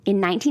In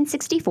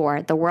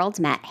 1964, the world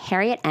met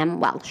Harriet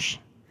M. Welsh.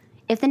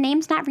 If the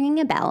name's not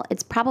ringing a bell,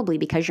 it's probably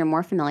because you're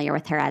more familiar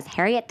with her as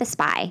Harriet the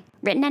Spy.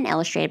 Written and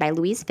illustrated by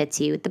Louise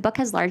Fitzhugh, the book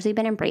has largely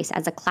been embraced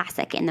as a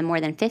classic in the more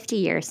than 50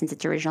 years since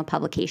its original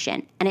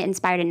publication, and it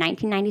inspired a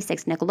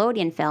 1996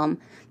 Nickelodeon film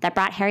that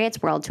brought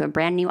Harriet's world to a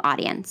brand new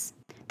audience.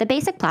 The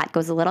basic plot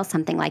goes a little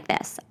something like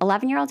this.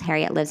 11-year-old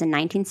Harriet lives in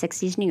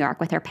 1960s New York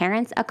with her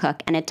parents, a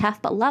cook, and a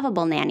tough but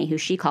lovable nanny who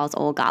she calls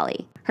Old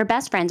Golly. Her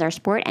best friends are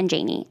Sport and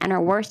Janie, and her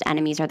worst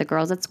enemies are the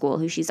girls at school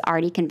who she's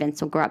already convinced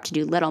will grow up to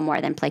do little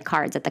more than play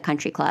cards at the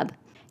country club.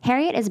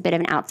 Harriet is a bit of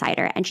an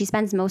outsider, and she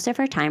spends most of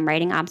her time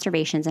writing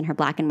observations in her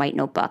black and white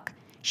notebook.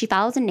 She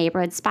follows a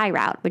neighborhood spy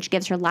route, which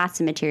gives her lots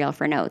of material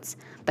for notes,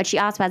 but she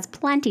also has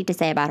plenty to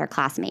say about her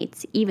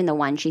classmates, even the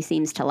ones she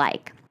seems to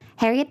like.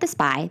 Harriet the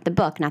Spy, the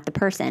book, not the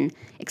person,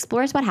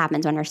 explores what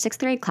happens when her 6th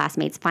grade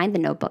classmates find the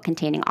notebook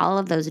containing all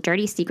of those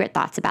dirty secret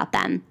thoughts about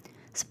them.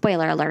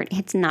 Spoiler alert,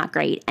 it's not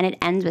great, and it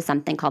ends with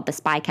something called the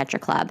Spy Catcher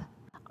Club.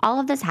 All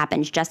of this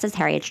happens just as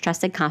Harriet's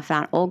trusted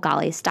confidant, Old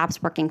Golly,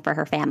 stops working for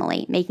her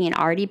family, making an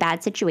already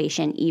bad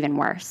situation even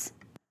worse.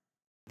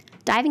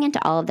 Diving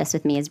into all of this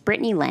with me is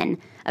Brittney Lynn,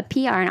 a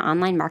PR and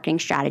online marketing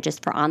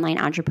strategist for online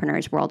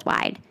entrepreneurs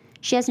worldwide.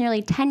 She has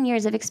nearly 10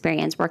 years of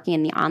experience working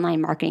in the online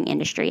marketing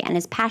industry and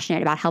is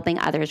passionate about helping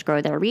others grow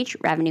their reach,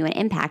 revenue, and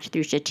impact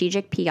through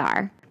strategic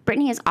PR.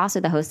 Brittney is also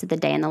the host of the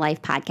Day in the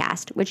Life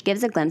podcast, which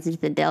gives a glimpse into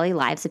the daily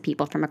lives of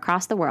people from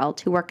across the world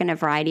who work in a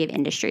variety of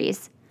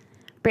industries.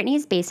 Brittney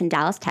is based in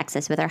Dallas,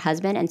 Texas with her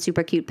husband and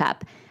super cute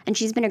pup, and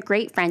she's been a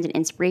great friend and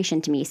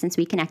inspiration to me since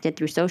we connected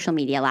through social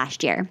media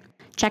last year.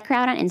 Check her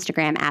out on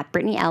Instagram at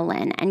Brittney L.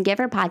 Lynn and give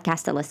her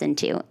podcast a listen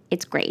to.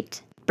 It's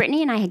great.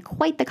 Brittney and I had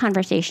quite the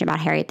conversation about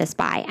Harriet the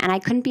Spy, and I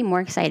couldn't be more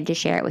excited to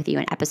share it with you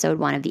in episode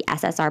 1 of the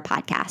SSR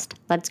Podcast.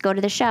 Let's go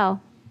to the show.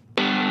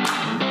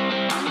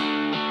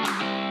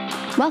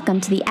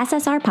 Welcome to the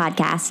SSR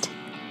Podcast.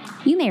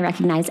 You may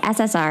recognize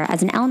SSR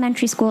as an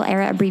elementary school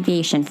era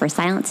abbreviation for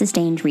silent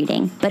sustained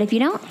reading, but if you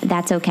don't,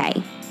 that's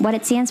okay. What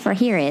it stands for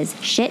here is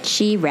Shit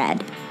She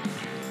Read.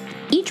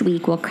 Each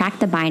week, we'll crack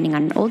the binding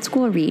on an old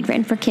school read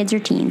written for kids or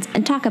teens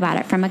and talk about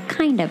it from a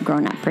kind of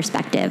grown-up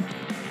perspective.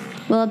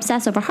 We'll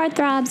obsess over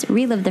heartthrobs,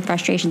 relive the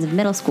frustrations of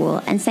middle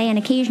school, and say an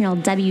occasional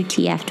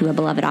WTF to a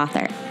beloved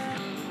author.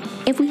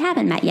 If we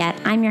haven't met yet,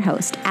 I'm your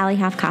host, Alli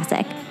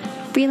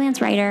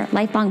freelance writer,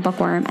 lifelong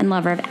bookworm, and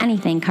lover of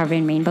anything covered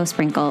in rainbow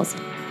sprinkles.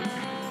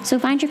 So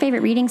find your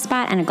favorite reading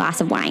spot and a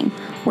glass of wine.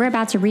 We're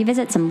about to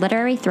revisit some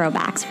literary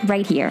throwbacks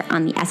right here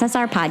on the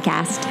SSR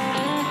Podcast.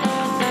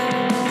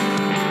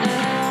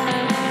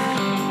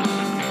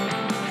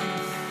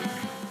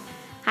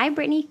 Hi,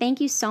 Brittney. Thank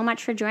you so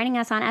much for joining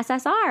us on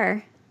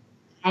SSR.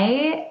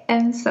 I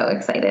am so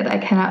excited. I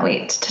cannot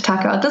wait to talk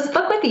about this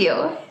book with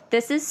you.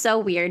 This is so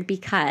weird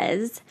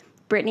because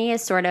Brittney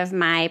is sort of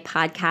my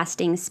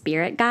podcasting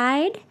spirit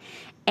guide,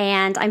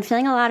 and I'm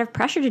feeling a lot of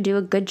pressure to do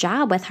a good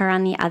job with her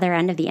on the other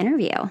end of the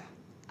interview.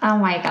 Oh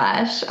my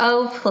gosh.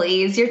 Oh,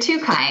 please. You're too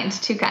kind.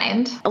 Too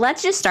kind.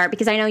 Let's just start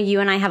because I know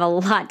you and I have a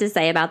lot to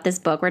say about this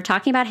book. We're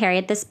talking about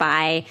Harriet the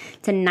Spy.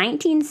 It's a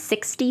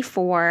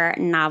 1964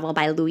 novel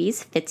by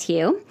Louise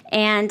Fitzhugh.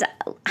 And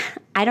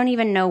I don't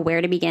even know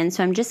where to begin,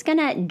 so I'm just going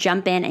to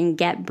jump in and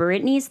get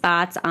Brittney's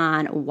thoughts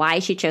on why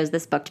she chose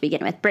this book to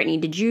begin with.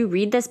 Brittney, did you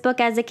read this book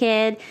as a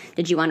kid?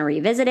 Did you want to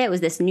revisit it?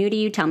 Was this new to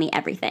you? Tell me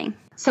everything.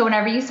 So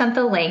whenever you sent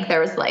the link, there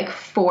was like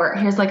 4,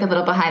 here's like a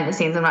little behind the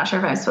scenes. I'm not sure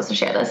if I'm supposed to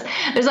share this.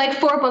 There's like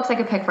 4 books I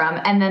could pick from.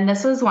 And then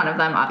this was one of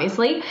them,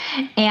 obviously.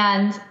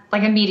 And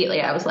like immediately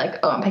I was like,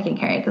 oh, I'm picking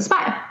Harriet the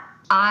Spy.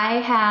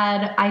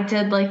 I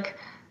did like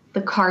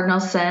the cardinal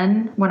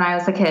sin when I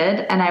was a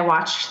kid, and I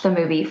watched the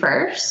movie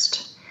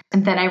first,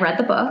 and then I read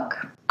the book.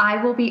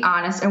 I will be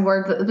honest, and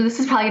this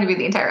is probably going to be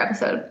the entire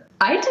episode.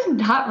 I did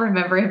not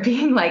remember it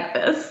being like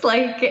this.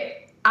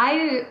 Like,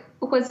 I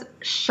was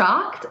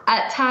shocked,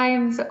 at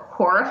times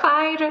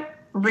horrified,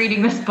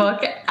 reading this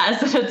book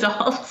as an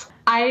adult.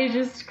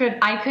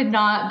 I could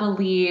not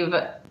believe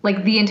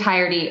like the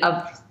entirety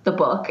of the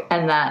book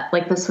and that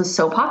like this was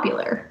so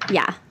popular.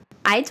 Yeah.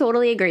 I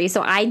totally agree.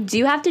 So I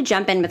do have to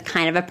jump in with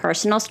kind of a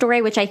personal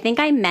story, which I think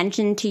I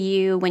mentioned to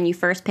you when you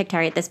first picked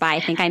Harriet the Spy. I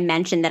think I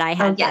mentioned that I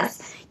had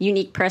this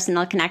unique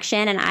personal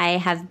connection, and I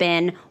have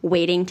been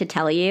waiting to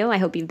tell you. I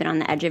hope you've been on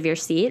the edge of your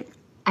seat.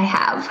 I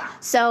have.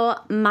 So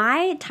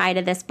my tie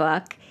to this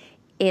book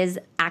is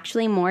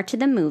actually more to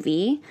the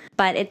movie,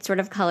 but it sort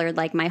of colored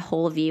like my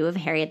whole view of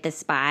Harriet the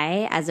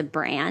Spy as a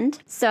brand.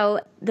 So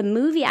the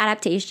movie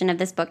adaptation of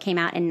this book came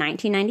out in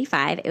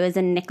 1995. It was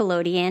a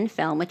Nickelodeon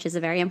film, which is a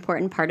very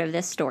important part of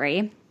this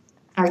story.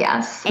 Oh,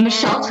 yes. And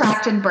Michelle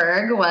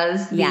Trachtenberg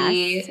was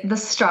the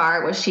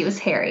star. She was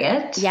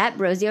Harriet. Yep.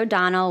 Rosie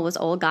O'Donnell was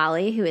Old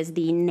Golly, who is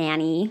the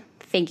nanny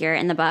figure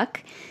in the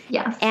book.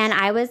 Yes. And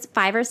I was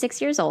 5 or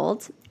 6 years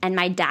old, and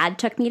my dad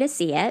took me to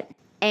see it.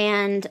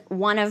 And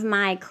one of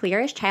my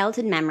clearest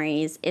childhood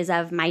memories is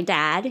of my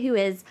dad, who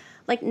is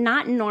like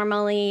not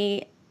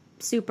normally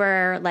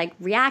super like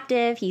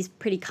reactive. He's a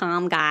pretty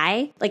calm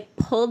guy. Like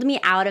pulled me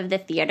out of the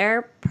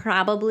theater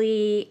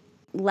probably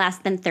less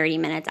than 30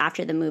 minutes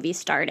after the movie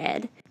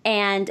started.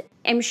 And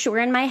I'm sure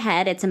in my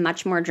head it's a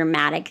much more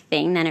dramatic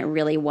thing than it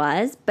really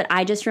was. But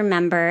I just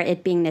remember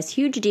it being this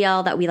huge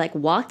deal that we like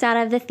walked out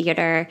of the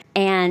theater,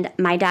 and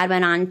my dad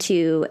went on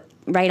to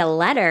write a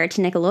letter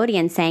to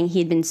Nickelodeon saying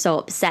he'd been so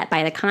upset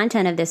by the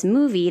content of this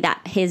movie that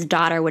his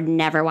daughter would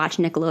never watch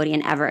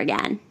Nickelodeon ever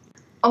again.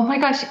 Oh my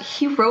gosh,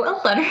 he wrote a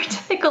letter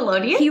to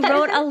Nickelodeon? He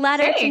wrote a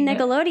letter to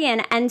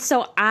Nickelodeon. And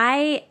so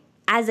I,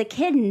 as a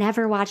kid,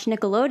 never watched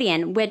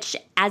Nickelodeon, which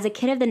as a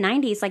kid of the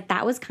 90s, like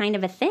that was kind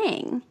of a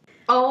thing.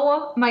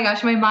 Oh my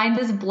gosh, my mind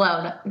is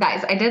blown.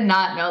 Guys, I did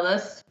not know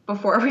this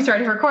before we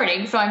started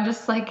recording, so I'm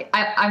just like,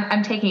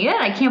 I'm taking it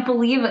in. I can't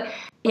believe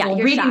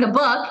reading shocked. the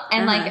book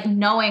and like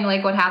knowing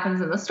like what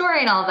happens in the story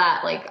and all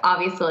that. Like,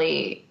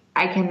 obviously,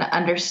 I can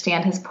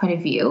understand his point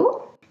of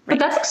view. But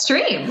that's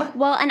extreme.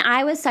 Well, and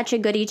I was such a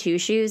goody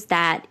two-shoes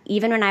that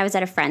even when I was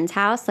at a friend's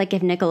house, like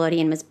if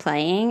Nickelodeon was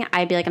playing,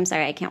 I'd be like, I'm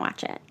sorry, I can't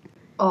watch it.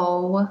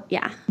 Oh.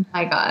 Yeah.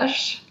 My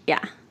gosh.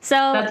 Yeah. So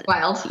that's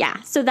wild. Yeah.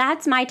 So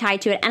that's my tie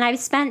to it. And I've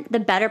spent the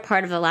better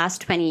part of the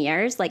last 20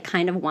 years, like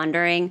kind of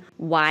wondering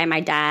why my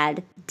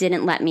dad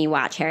didn't let me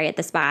watch Harriet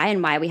the Spy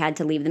and why we had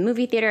to leave the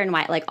movie theater and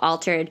why it like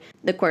altered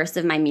the course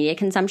of my media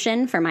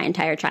consumption for my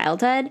entire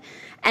childhood.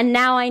 And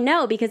now I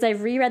know because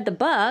I've reread the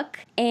book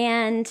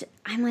and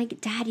I'm like,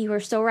 Dad, you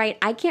were so right.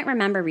 I can't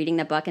remember reading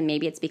the book, and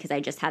maybe it's because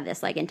I just have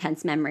this like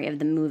intense memory of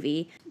the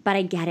movie, but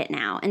I get it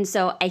now. And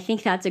so I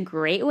think that's a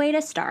great way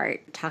to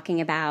start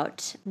talking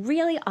about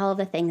really all of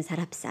the things that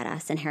upset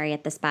us in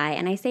Harriet the Spy.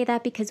 And I say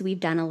that because we've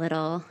done a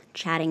little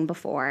chatting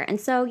before. And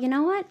so, you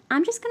know what?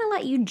 I'm just going to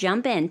let you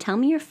jump in. Tell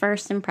me your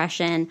first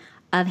impression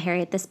of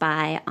Harriet the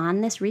Spy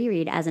on this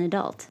reread as an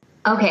adult.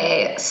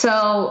 Okay,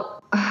 so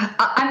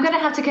I'm going to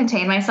have to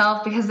contain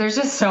myself because there's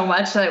just so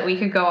much that we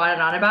could go on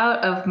and on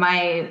about of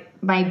my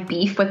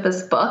beef with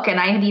this book. And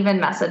I had even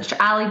messaged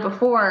Alli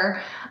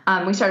before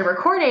we started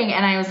recording,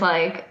 and I was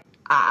like,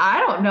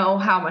 I don't know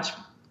how much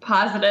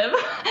positive,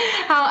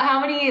 how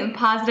many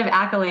positive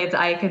accolades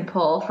I could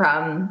pull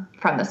from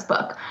this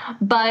book.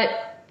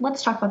 But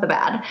let's talk about the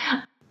bad.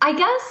 I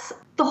guess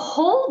the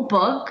whole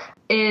book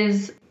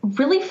is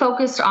really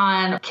focused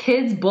on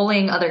kids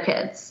bullying other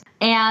kids.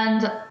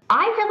 And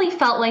I really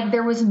felt like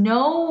there was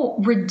no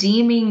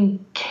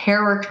redeeming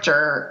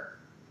character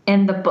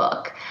in the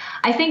book.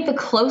 I think the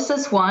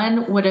closest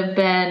one would have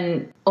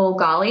been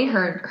Golly,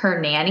 her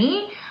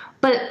nanny,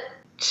 but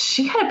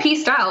she kind of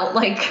pieced out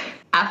like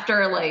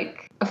after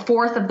like a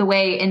fourth of the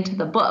way into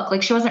the book.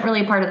 Like she wasn't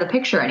really a part of the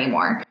picture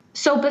anymore.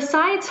 So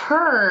besides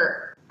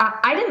her,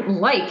 I didn't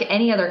like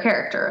any other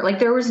character. Like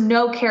there was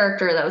no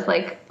character that was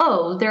like,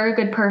 oh, they're a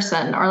good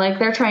person, or like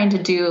they're trying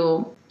to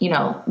do, you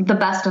know, the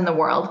best in the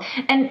world.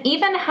 And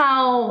even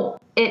how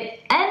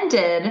it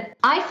ended,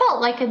 I felt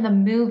like in the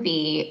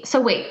movie. So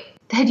wait,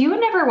 had you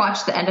never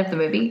watched the end of the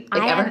movie?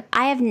 Like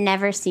I have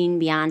never seen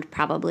beyond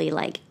probably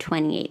like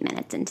 28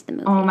 minutes into the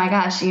movie. Oh my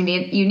gosh, you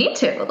need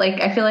to.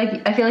 Like I feel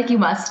like you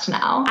must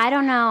now. I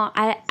don't know.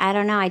 I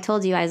don't know. I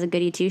told you I was a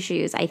goody two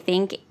shoes. I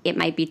think it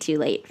might be too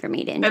late for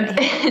me to enjoy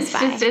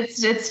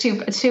it's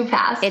too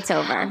fast. It's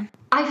over.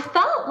 I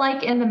felt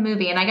like in the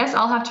movie, and I guess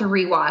I'll have to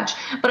rewatch,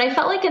 but I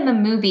felt like in the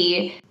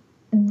movie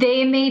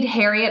they made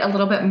Harriet a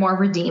little bit more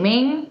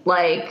redeeming.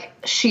 Like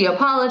she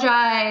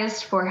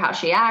apologized for how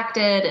she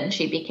acted and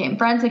she became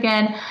friends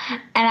again.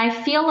 And I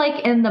feel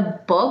like in the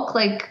book,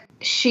 like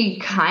she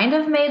kind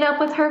of made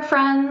up with her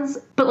friends,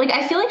 but like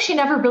I feel like she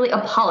never really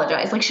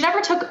apologized. Like she never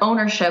took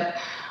ownership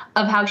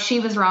of how she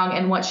was wrong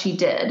and what she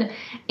did.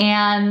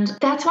 And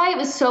that's why it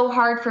was so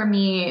hard for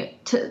me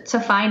to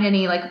find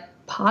any like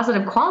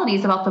positive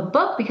qualities about the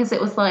book, because it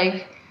was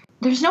like,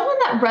 there's no one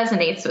that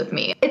resonates with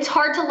me. It's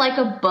hard to like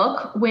a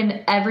book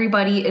when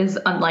everybody is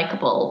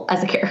unlikable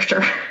as a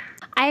character.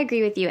 I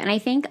agree with you. And I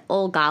think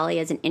Golly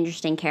is an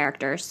interesting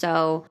character.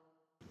 So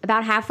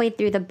about halfway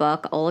through the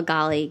book,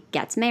 Golly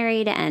gets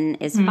married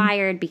and is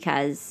fired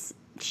because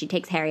she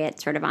takes Harriet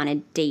sort of on a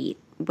date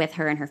with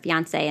her and her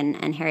fiance,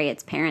 and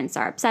Harriet's parents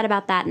are upset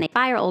about that, and they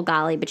fire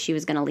Golly, but she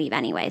was going to leave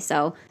anyway.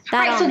 So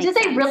that right. So did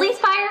they sense. Really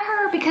fire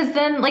her? Because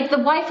then like the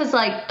wife is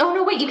like, oh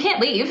no, wait, you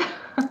can't leave.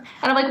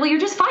 And I'm like, well, you're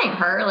just firing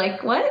her.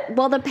 Like, what?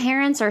 Well, the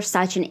parents are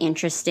such an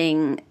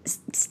interesting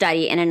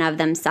study in and of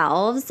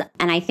themselves.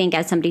 And I think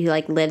as somebody who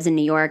like lives in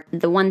New York,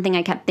 the one thing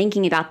I kept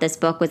thinking about this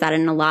book was that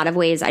in a lot of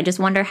ways, I just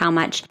wonder how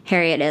much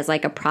Harriet is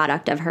like a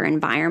product of her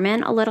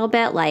environment a little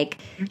bit. Like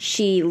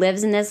she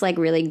lives in this like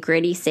really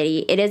gritty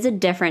city. It is a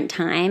different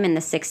time in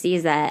the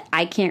 60s that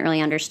I can't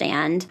really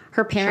understand.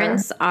 Her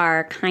parents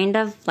are kind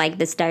of like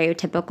the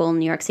stereotypical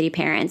New York City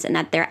parents in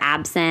that they're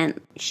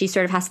absent. She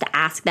sort of has to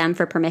ask them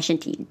for permission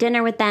to eat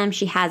dinner with them.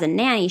 She has a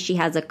nanny. She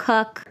has a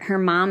cook. Her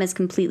mom is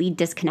completely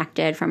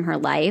disconnected from her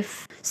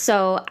life.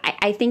 So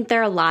I think there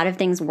are a lot of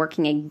things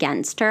working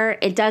against her.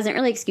 It doesn't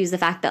really excuse the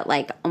fact that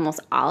like almost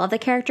all of the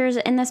characters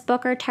in this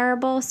book are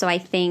terrible. So I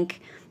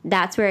think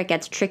that's where it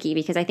gets tricky,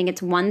 because I think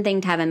it's one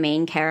thing to have a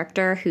main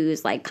character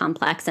who's like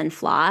complex and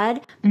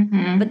flawed.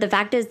 But the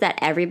fact is that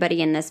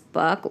everybody in this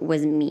book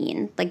was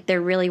mean. Like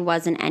there really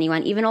wasn't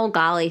anyone, even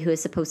Golly, who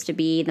is supposed to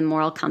be the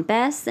moral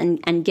compass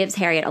and gives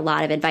Harriet a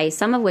lot of advice,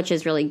 some of which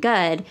is really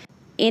good.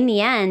 in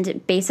the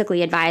end,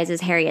 basically advises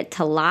Harriet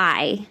to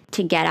lie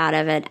to get out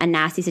of a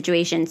nasty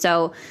situation.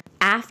 So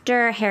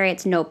after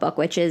Harriet's notebook,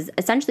 which is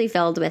essentially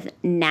filled with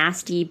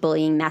nasty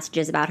bullying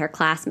messages about her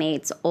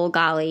classmates, Old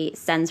Golly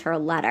sends her a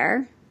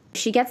letter.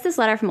 She gets this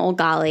letter from Old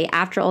Golly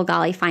after Old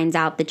Golly finds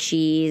out that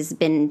she's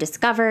been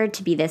discovered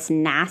to be this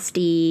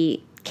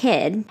nasty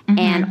kid.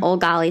 And Old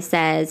Golly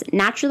says,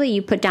 naturally,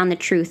 you put down the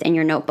truth in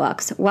your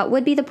notebooks. What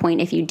would be the point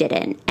if you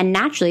didn't? And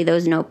naturally,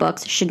 those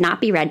notebooks should not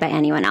be read by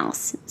anyone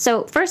else.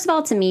 So first of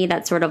all, to me,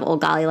 that's sort of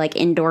Old Golly like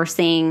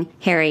endorsing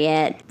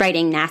Harriet,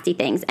 writing nasty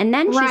things. And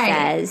then she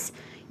says,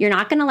 you're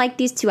not going to like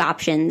these two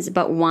options,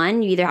 but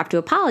one, you either have to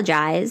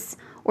apologize,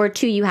 or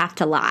two, you have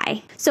to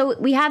lie. So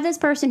we have this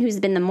person who's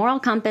been the moral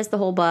compass the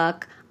whole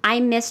book. I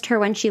missed her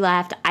when she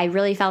left. I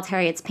really felt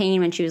Harriet's pain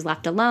when she was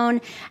left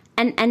alone.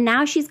 And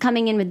now she's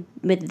coming in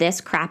with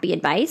this crappy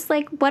advice.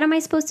 Like, what am I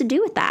supposed to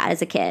do with that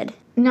as a kid?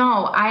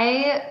 No,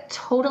 I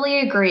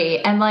totally agree.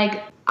 And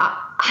like,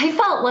 I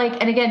felt like,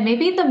 and again,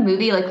 maybe the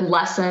movie like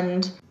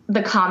lessened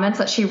the comments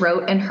that she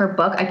wrote in her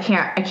book. I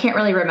can't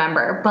really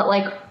remember, but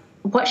like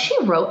what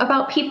she wrote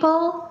about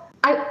people,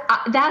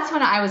 that's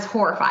when I was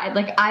horrified.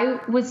 Like, I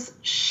was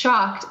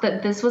shocked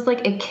that this was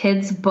like a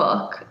kid's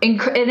book, an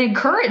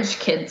encouraged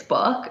kid's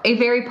book, a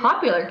very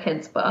popular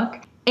kid's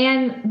book.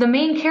 And the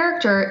main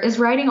character is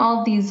writing all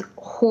of these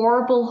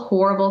horrible,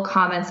 horrible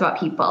comments about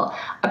people,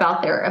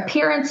 about their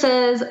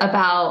appearances,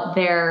 about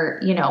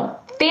their,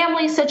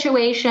 family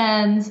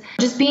situations,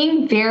 just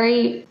being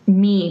very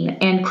mean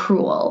and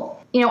cruel.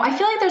 I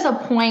feel like there's a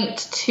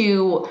point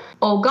to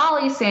Old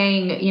Golly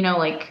saying,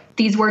 like,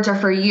 these words are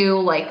for you,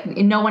 like,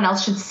 no one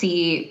else should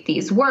see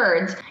these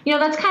words.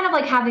 That's kind of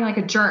like having like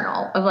a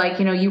journal of like,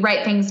 you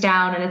write things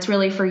down and it's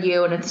really for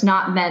you and it's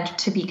not meant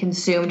to be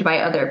consumed by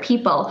other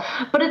people.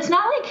 But it's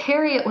not like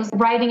Harriet was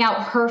writing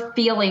out her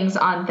feelings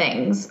on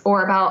things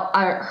or about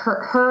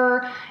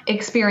her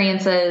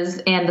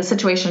experiences and the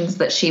situations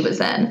that she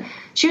was in.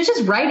 She was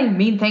just writing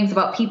mean things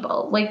about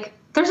people. Like,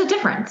 there's a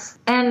difference.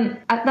 And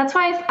that's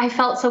why I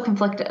felt so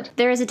conflicted.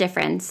 There is a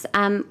difference.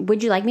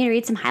 Would you like me to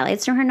read some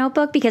highlights from her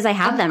notebook? Because I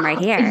have them right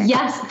here.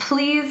 Yes,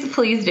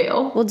 please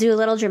do. We'll do a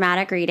little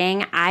dramatic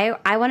reading.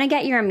 I want to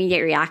get your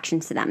immediate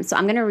reactions to them. So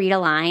I'm going to read a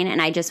line,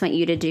 and I just want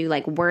you to do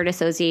like word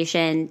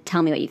association.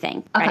 Tell me what you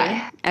think.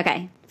 Ready?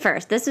 Okay.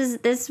 First, this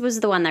was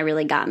the one that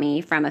really got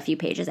me from a few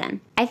pages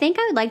in. I think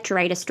I would like to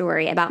write a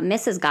story about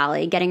Mrs.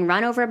 Golly getting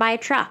run over by a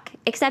truck,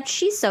 except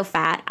she's so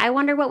fat, I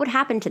wonder what would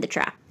happen to the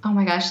truck. Oh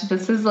my gosh,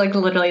 this is like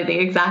literally the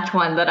exact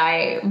one that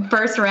I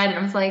first read and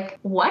I was like,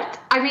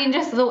 what? I mean,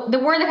 just the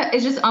word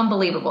is just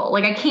unbelievable.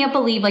 Like, I can't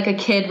believe like a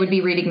kid would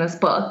be reading this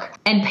book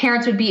and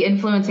parents would be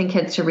influencing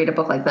kids to read a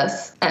book like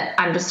this.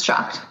 I'm just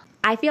shocked.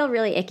 I feel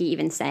really icky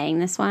even saying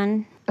this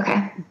one.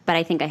 Okay. But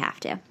I think I have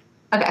to.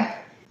 Okay.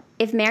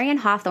 If Marion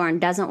Hawthorne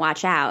doesn't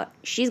watch out,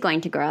 she's going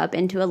to grow up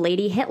into a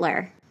Lady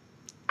Hitler.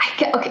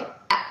 Okay.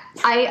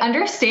 I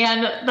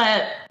understand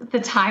that the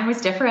time was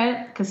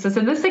different. This was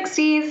in the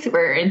 60s.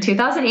 We're in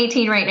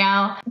 2018 right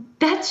now.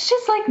 That's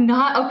just like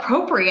not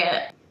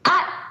appropriate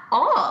at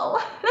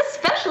all,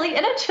 especially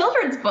in a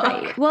children's book.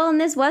 Right. Well, and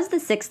this was the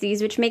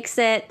 60s, which makes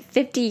it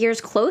 50 years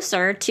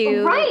closer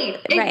to... Right.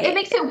 It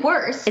makes it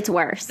worse. It's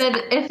worse. Than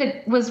if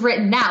it was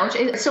written now, which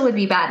it still would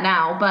be bad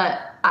now,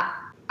 but...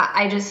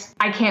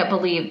 I can't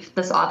believe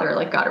this author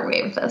like got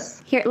away with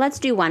this. Here, let's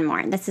do one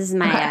more. This is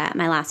my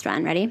my last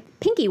one. Ready?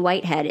 Pinky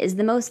Whitehead is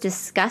the most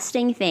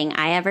disgusting thing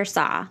I ever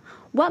saw.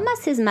 What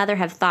must his mother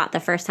have thought the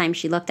first time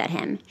she looked at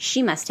him?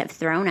 She must have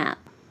thrown up.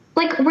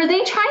 Like, were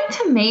they trying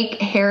to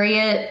make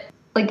Harriet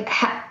like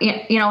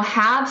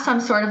have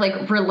some sort of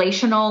like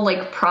relational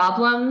like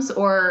problems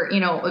or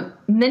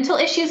mental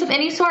issues of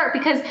any sort?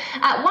 Because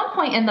at one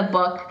point in the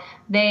book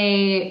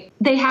they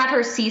had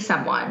her see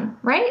someone,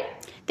 right?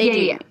 They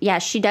do. Yeah,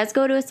 she does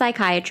go to a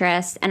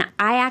psychiatrist, and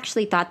I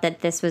actually thought that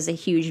this was a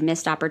huge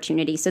missed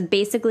opportunity. So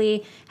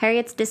basically,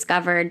 Harriet's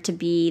discovered to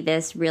be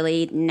this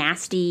really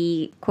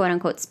nasty,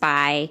 quote-unquote,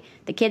 spy.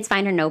 The kids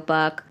find her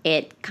notebook.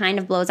 It kind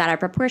of blows out of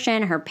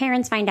proportion. Her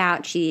parents find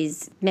out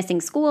she's missing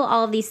school,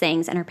 all of these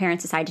things, and her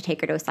parents decide to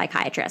take her to a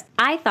psychiatrist.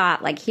 I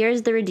thought, like,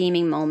 here's the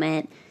redeeming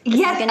moment.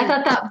 Yes, I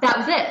thought that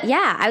was it.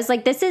 Yeah, I was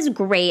like, this is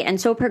great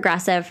and so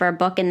progressive for a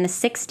book in the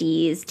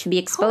 60s to be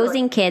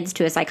exposing kids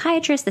to a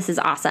psychiatrist. This is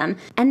awesome.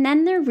 And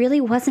then there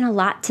really wasn't a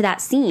lot to that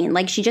scene.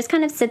 Like, she just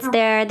kind of sits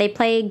there. They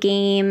play a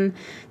game.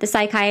 The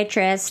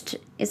psychiatrist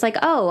is like,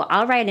 oh,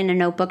 I'll write in a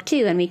notebook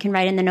too, and we can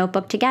write in the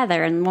notebook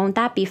together, and won't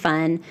that be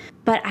fun?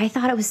 But I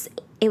thought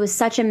it was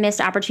such a missed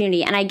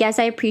opportunity. And I guess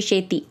I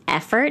appreciate the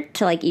effort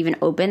to like even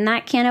open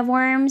that can of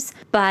worms.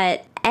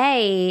 But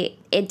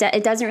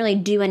it doesn't really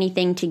do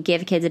anything to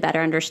give kids a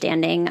better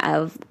understanding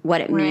of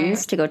what it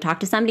means to go talk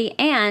to somebody.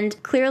 And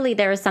clearly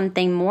there was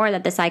something more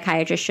that the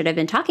psychiatrist should have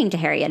been talking to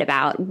Harriet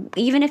about,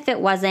 even if it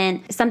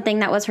wasn't something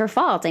that was her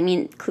fault. I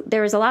mean,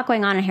 there was a lot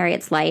going on in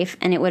Harriet's life,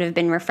 and it would have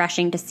been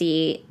refreshing to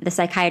see the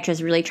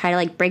psychiatrist really try to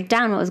like break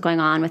down what was going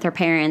on with her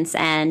parents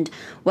and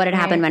what had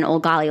happened when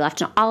old Golly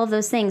left and all of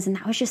those things. And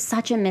that was just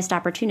such a missed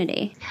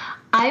opportunity.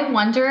 I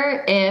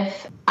wonder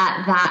if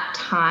at that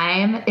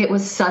time it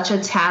was such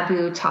a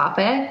taboo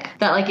topic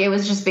that like it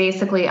was just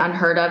basically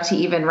unheard of to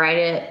even write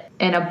it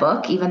in a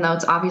book, even though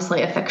it's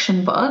obviously a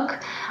fiction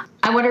book.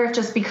 I wonder if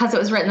just because it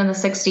was written in the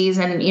 60s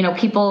and, you know,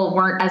 people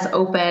weren't as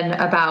open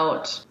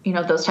about, you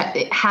know, those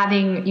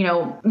having, you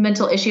know,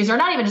 mental issues, or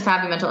not even just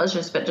having mental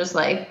issues, but just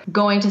like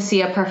going to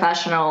see a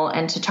professional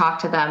and to talk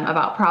to them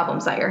about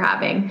problems that you're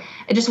having.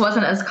 It just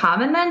wasn't as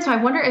common then. So I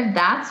wonder if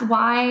that's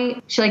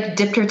why she like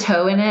dipped her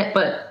toe in it,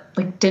 but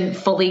like didn't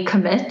fully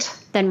commit.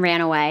 Then ran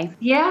away.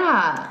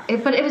 Yeah.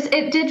 It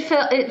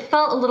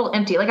felt a little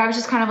empty. Like I was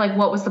just kind of like,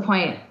 what was the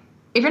point?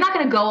 If you're not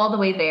going to go all the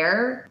way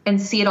there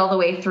and see it all the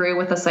way through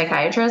with a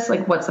psychiatrist,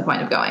 like what's the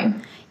point of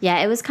going? Yeah,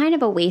 it was kind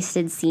of a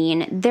wasted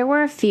scene. There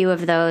were a few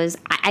of those.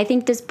 I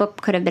think this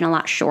book could have been a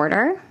lot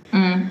shorter.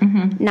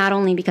 Mm-hmm. Not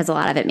only because a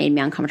lot of it made me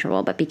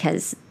uncomfortable, but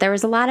because there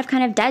was a lot of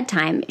kind of dead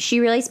time.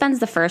 She really spends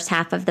the first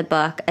half of the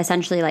book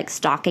essentially like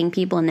stalking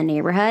people in the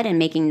neighborhood and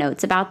making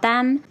notes about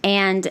them.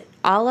 And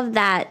all of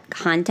that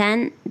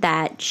content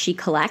that she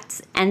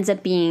collects ends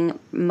up being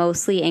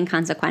mostly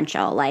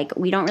inconsequential. Like,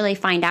 we don't really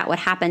find out what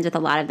happens with a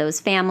lot of those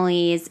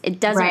families. It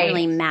doesn't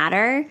really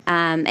matter.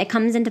 It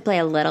comes into play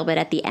a little bit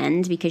at the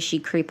end because she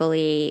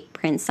creepily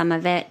prints some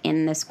of it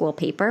in the school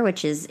paper,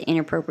 which is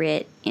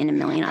inappropriate in a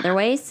million other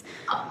ways.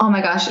 Oh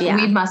my gosh,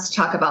 we must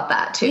talk about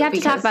that too. We have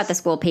to talk about the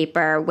school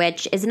paper,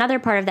 which is another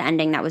part of the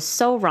ending that was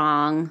so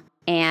wrong,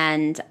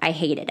 and I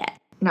hated it.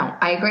 No,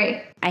 I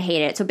agree. I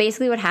hate it. So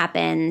basically what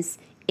happens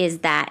is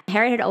that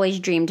Harriet had always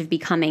dreamed of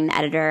becoming the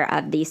editor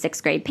of the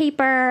 6th grade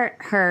paper.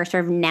 Her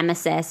sort of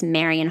nemesis,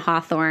 Marion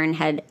Hawthorne,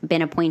 had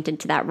been appointed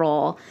to that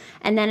role.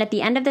 And then at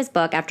the end of this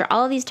book, after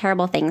all of these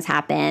terrible things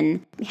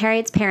happen,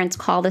 Harriet's parents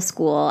call the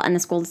school, and the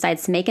school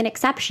decides to make an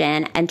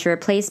exception and to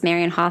replace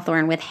Marion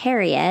Hawthorne with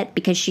Harriet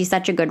because she's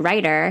such a good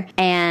writer.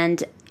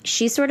 And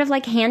she's sort of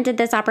like handed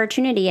this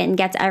opportunity and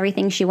gets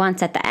everything she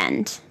wants at the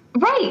end.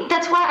 Right.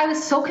 That's why I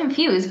was so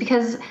confused,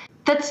 because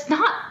that's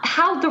not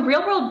how the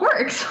real world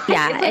works.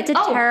 Yeah, it's a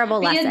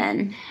terrible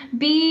lesson.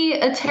 Be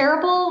a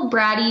terrible,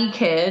 bratty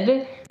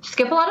kid,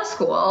 skip a lot of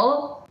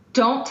school,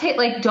 don't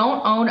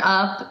own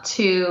up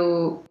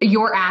to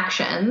your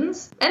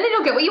actions, and then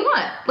you'll get what you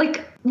want.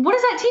 Like, what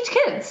does that teach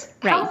kids?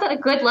 Right. How is that a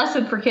good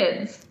lesson for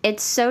kids?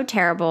 It's so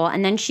terrible.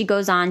 And then she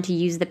goes on to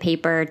use the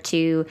paper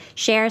to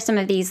share some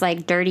of these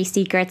like dirty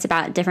secrets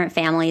about different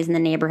families in the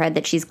neighborhood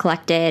that she's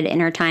collected in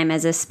her time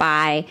as a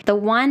spy. The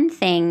one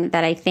thing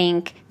that I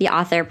think the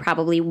author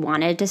probably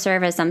wanted to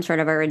serve as some sort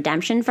of a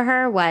redemption for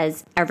her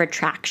was a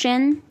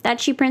retraction that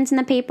she prints in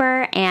the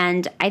paper.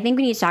 And I think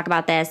we need to talk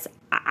about this.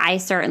 I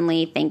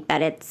certainly think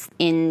that it's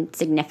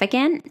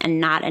insignificant and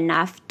not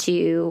enough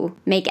to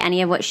make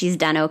any of what she's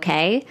done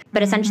okay.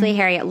 But essentially,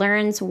 Harriet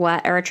learns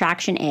what a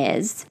retraction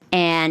is.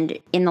 And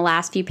in the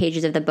last few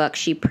pages of the book,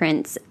 she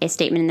prints a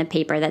statement in the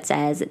paper that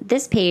says,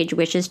 "This page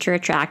wishes to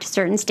retract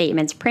certain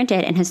statements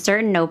printed in his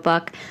certain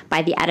notebook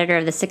by the editor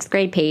of the 6th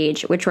grade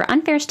page, which were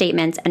unfair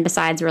statements and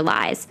besides were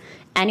lies.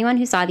 Anyone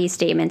who saw these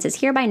statements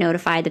is hereby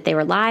notified that they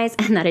were lies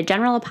and that a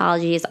general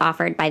apology is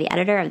offered by the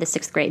editor of the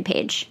 6th grade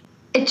page."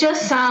 It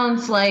just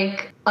sounds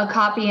like a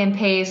copy and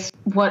paste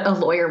what a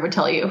lawyer would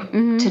tell you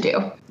to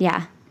do.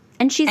 Yeah.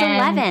 And she's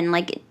 11.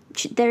 Like,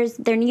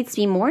 there needs to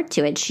be more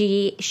to it.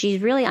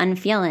 She's really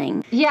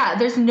unfeeling. Yeah,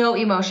 there's no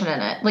emotion in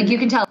it. Like, you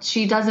can tell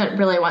she doesn't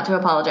really want to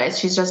apologize.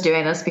 She's just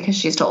doing this because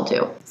she's told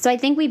to. So I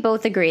think we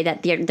both agree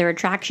that the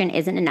retraction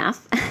isn't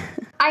enough.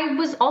 I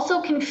was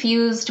also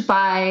confused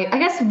by, I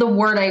guess the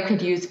word I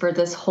could use for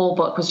this whole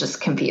book was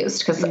just confused,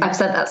 because I've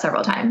said that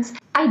several times.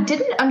 I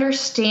didn't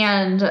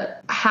understand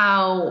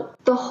how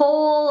the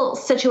whole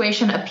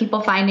situation of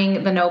people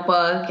finding the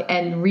notebook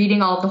and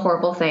reading all of the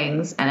horrible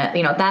things, and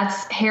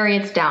that's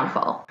Harriet's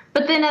downfall.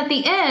 But then at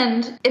the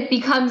end, it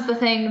becomes the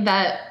thing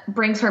that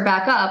brings her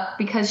back up,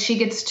 because she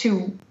gets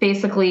to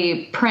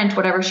basically print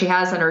whatever she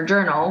has in her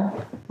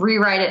journal,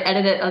 rewrite it,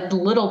 edit it a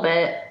little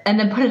bit, and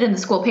then put it in the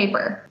school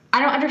paper. I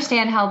don't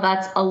understand how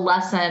that's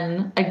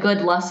a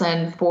good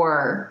lesson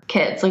for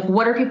kids. Like,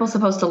 what are people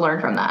supposed to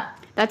learn from that?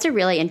 That's a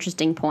really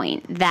interesting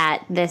point,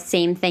 that the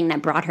same thing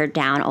that brought her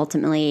down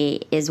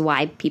ultimately is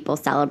why people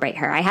celebrate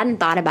her. I hadn't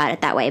thought about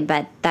it that way,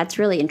 but that's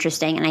really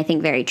interesting and I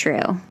think very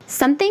true.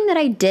 Something that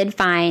I did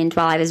find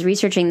while I was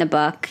researching the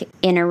book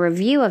in a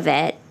review of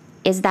it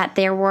is that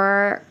there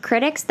were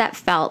critics that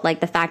felt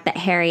like the fact that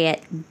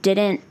Harriet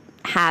didn't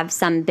have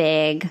some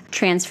big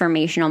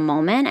transformational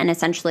moment and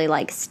essentially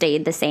like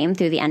stayed the same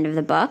through the end of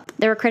the book.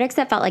 There were critics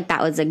that felt like that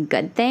was a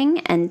good thing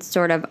and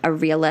sort of a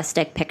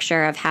realistic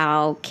picture of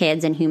how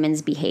kids and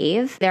humans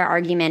behave. Their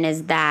argument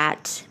is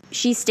that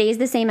she stays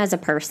the same as a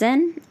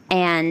person,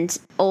 and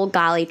old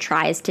Golly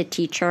tries to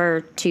teach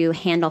her to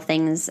handle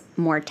things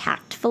more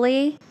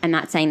tactfully. I'm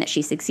not saying that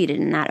she succeeded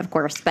in that, of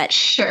course, but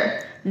sure.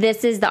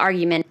 This is the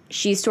argument.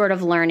 She's sort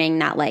of learning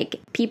that, like,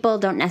 people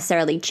don't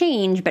necessarily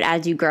change, but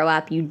as you grow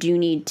up, you do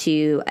need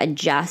to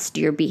adjust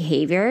your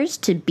behaviors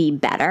to be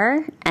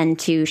better and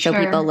to show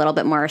people a little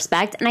bit more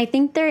respect. And I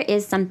think there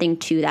is something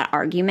to that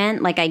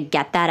argument. Like, I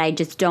get that. I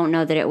just don't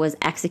know that it was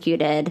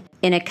executed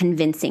in a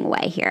convincing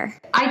way here.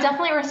 I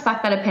definitely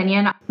respect that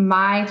opinion.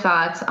 My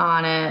thoughts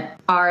on it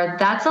are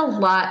that's a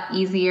lot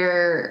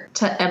easier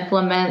to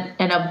implement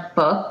in a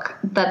book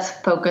that's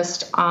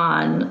focused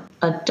on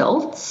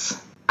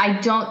adults. I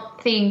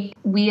don't think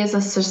we as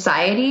a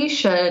society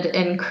should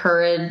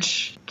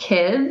encourage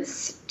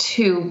kids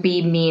to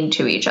be mean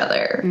to each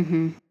other.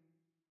 Mm-hmm.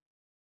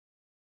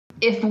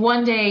 If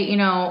one day, you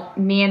know,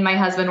 me and my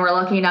husband were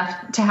lucky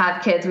enough to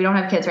have kids, we don't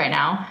have kids right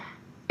now.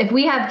 If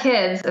we have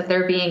kids, if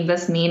they're being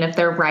this mean, if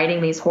they're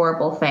writing these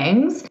horrible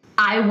things,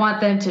 I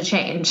want them to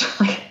change,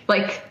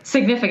 like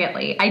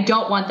significantly. I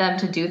don't want them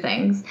to do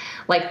things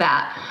like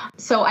that.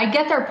 So I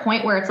get their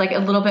point where it's like a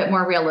little bit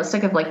more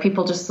realistic of like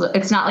people just,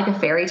 it's not like a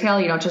fairy tale.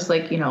 You don't just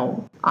like, you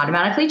know,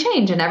 automatically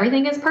change and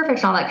everything is perfect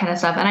and all that kind of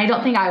stuff. And I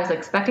don't think I was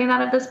expecting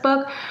that of this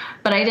book,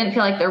 but I didn't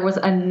feel like there was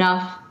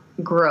enough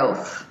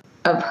growth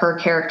of her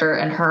character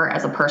and her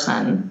as a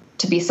person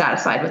to be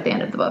satisfied with the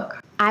end of the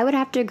book. I would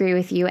have to agree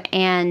with you.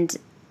 And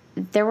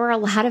there were a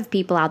lot of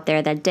people out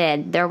there that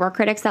did. There were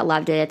critics that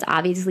loved it. It's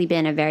obviously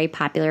been a very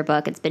popular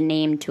book. It's been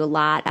named to a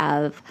lot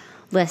of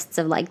lists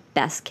of like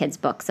best kids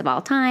books of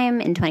all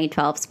time. In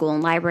 2012, School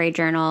and Library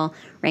Journal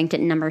ranked it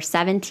number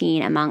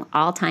 17 among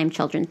all-time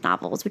children's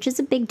novels, which is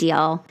a big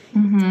deal.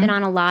 Mm-hmm. It's been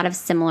on a lot of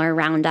similar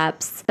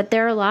roundups, but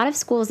there are a lot of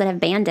schools that have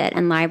banned it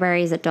and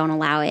libraries that don't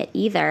allow it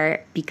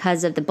either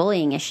because of the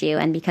bullying issue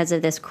and because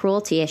of this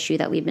cruelty issue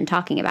that we've been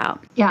talking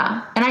about.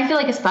 Yeah, and I feel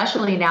like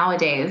especially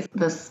nowadays,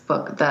 this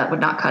book that would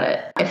not cut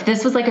it. If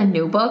this was like a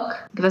new book,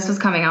 if this was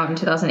coming out in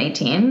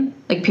 2018,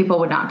 like people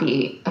would not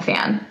be a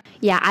fan.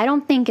 Yeah, I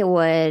don't think it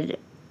would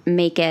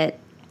make it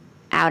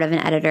out of an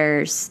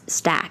editor's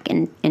stack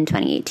in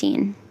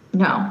 2018.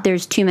 No.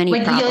 There's too many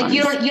problems.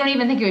 You don't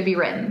even think it would be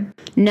written?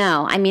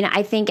 No. I mean,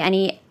 I think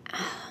I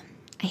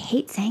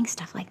hate saying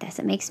stuff like this.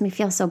 It makes me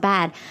feel so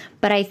bad.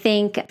 But I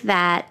think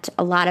that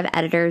a lot of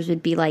editors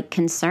would be like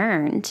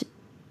concerned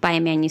by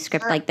a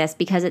manuscript like this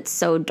because it's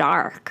so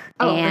dark.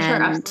 Oh, and for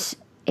sure. Absolutely.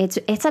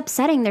 It's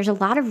upsetting. There's a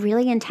lot of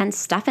really intense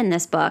stuff in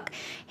this book.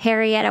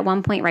 Harriet at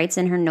one point writes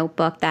in her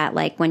notebook that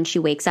like when she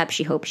wakes up,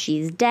 she hopes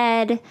she's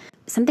dead.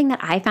 Something that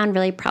I found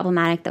really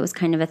problematic that was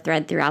kind of a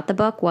thread throughout the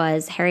book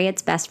was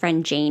Harriet's best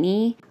friend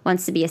Janie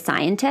wants to be a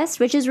scientist,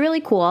 which is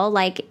really cool.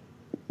 Like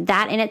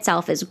that in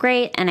itself is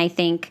great. And I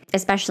think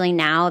especially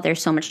now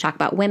there's so much talk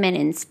about women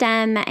in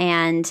STEM,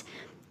 and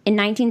in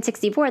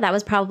 1964, that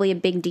was probably a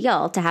big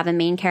deal to have a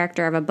main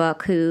character of a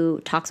book who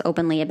talks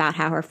openly about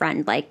how her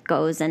friend like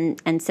goes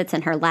and sits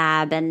in her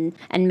lab and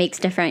makes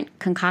different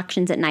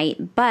concoctions at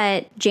night.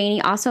 But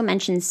Janie also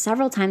mentions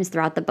several times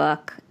throughout the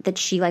book that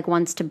she like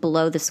wants to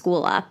blow the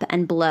school up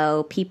and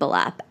blow people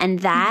up. And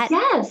that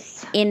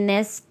in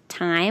this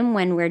time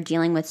when we're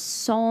dealing with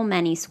so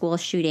many school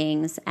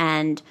shootings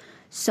and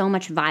so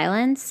much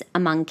violence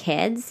among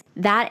kids,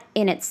 that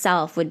in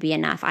itself would be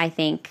enough, I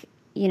think,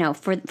 you know,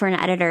 for an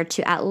editor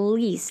to at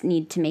least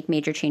need to make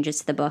major changes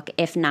to the book,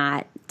 if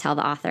not tell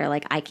the author,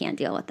 like, I can't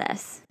deal with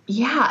this.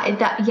 Yeah,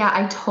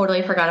 I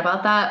totally forgot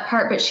about that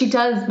part, but she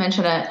does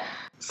mention it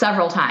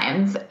several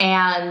times.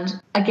 And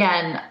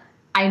again,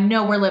 I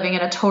know we're living in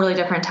a totally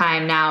different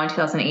time now in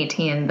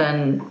 2018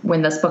 than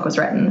when this book was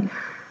written.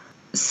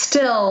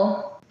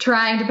 Still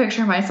trying to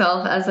picture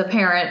myself as a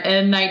parent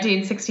in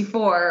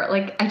 1964,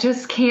 like, I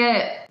just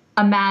can't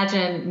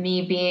imagine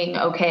me being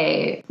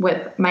okay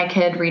with my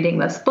kid reading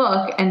this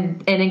book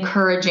and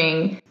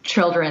encouraging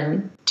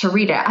children to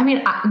read it. I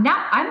mean,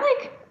 now I'm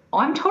like, oh,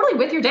 I'm totally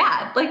with your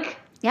dad. Like,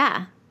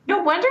 yeah.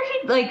 No wonder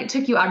he like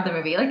took you out of the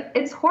movie. Like,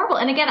 it's horrible.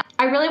 And again,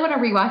 I really want to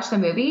rewatch the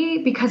movie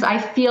because I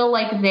feel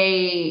like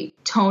they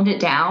toned it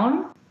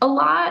down a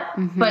lot,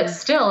 but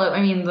still,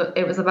 I mean,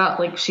 it was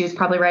about like she was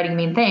probably writing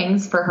mean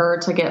things for her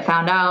to get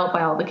found out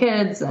by all the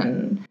kids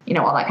and, you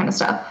know, all that kind of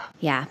stuff.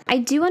 Yeah. I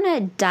do want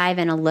to dive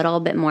in a little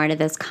bit more to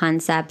this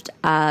concept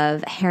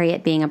of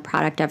Harriet being a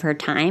product of her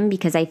time,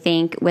 because I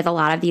think with a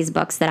lot of these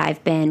books that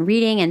I've been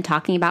reading and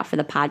talking about for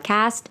the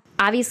podcast,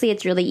 obviously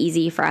it's really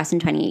easy for us in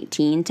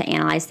 2018 to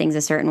analyze things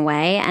a certain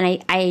way.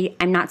 And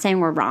I'm not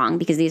saying we're wrong,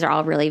 because these are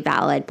all really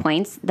valid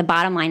points. The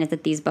bottom line is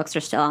that these books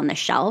are still on the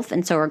shelf.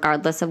 And so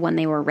regardless of when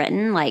they were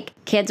written, like,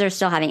 kids are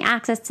still having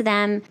access to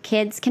them.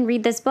 Kids can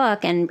read this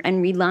book and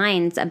read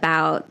lines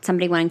about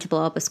somebody wanting to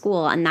blow up a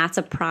school. And that's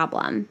a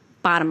problem.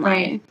 Bottom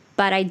line. Right.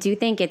 But I do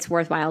think it's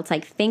worthwhile to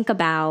like think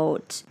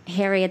about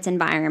Harriet's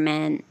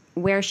environment,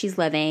 where she's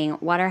living,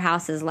 what her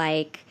house is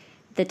like,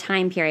 the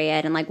time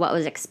period and like what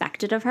was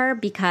expected of her,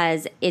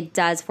 because it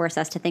does force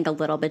us to think a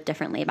little bit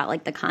differently about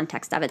like the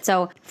context of it.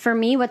 So for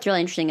me, what's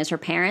really interesting is her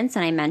parents,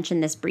 and I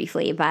mentioned this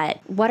briefly, but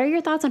what are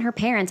your thoughts on her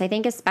parents? I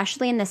think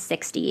especially in the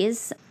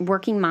 60s,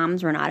 working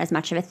moms were not as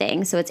much of a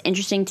thing. So it's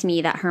interesting to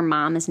me that her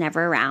mom is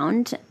never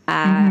around.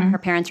 Her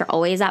parents are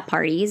always at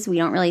parties. We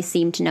don't really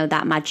seem to know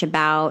that much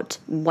about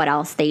what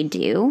else they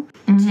do.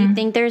 Do you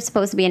think there's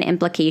supposed to be an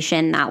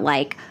implication that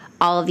like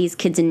all of these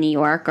kids in New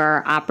York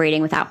are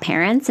operating without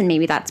parents, and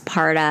maybe that's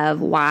part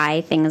of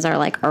why things are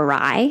like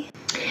awry?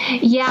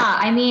 Yeah,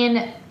 I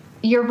mean,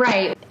 you're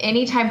right.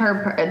 Anytime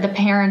her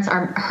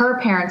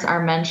parents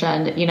are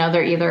mentioned, you know,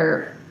 they're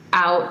either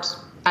out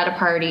at a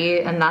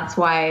party, and that's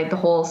why the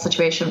whole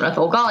situation with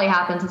Old Golly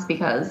happens, is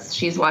because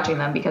she's watching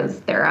them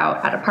because they're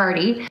out at a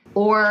party,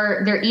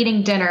 or they're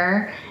eating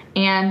dinner,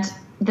 and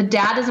the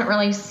dad doesn't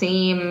really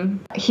seem,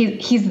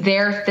 he's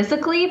there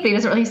physically, but he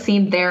doesn't really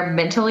seem there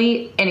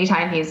mentally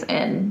anytime he's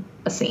in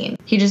a scene.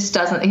 He just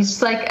doesn't, he's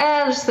just like,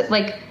 just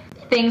like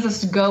things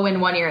just go in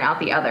one ear and out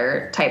the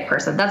other type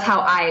person. That's how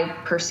I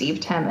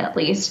perceived him, at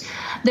least.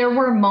 There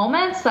were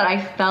moments that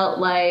I felt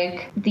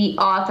like the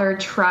author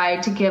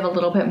tried to give a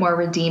little bit more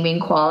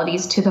redeeming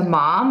qualities to the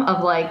mom,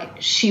 of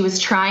like, she was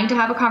trying to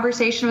have a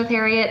conversation with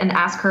Harriet and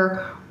ask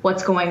her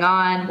what's going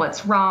on,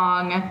 what's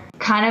wrong,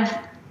 kind of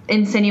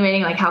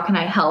insinuating like, how can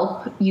I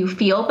help you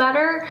feel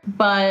better?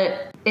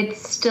 But it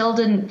still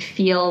didn't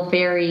feel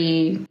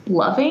very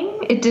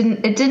loving. It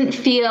didn't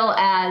feel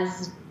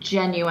as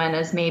genuine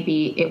as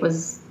maybe it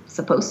was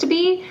supposed to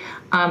be,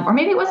 or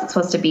maybe it wasn't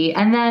supposed to be.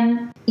 And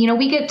then, you know,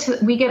 we get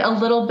a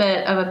little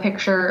bit of a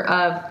picture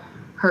of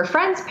her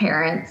friend's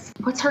parents.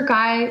 What's her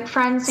guy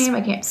friend's name?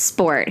 I can't.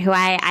 Sport, who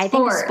I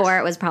think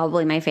Sport was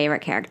probably my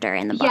favorite character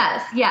in the book.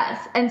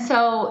 Yes. And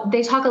so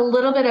they talk a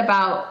little bit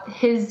about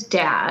his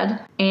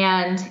dad,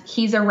 and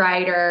he's a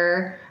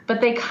writer, but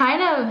they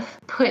kind of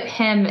put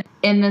him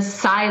in the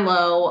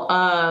silo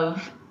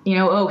of, you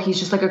know, oh, he's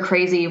just like a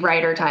crazy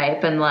writer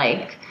type, and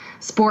like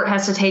Sport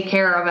has to take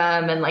care of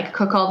him and like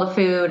cook all the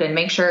food and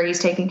make sure he's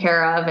taken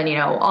care of, and, you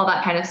know, all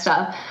that kind of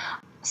stuff.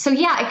 So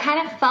yeah, it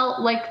kind of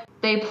felt like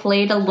they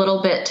played a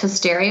little bit to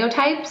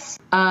stereotypes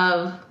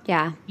of, you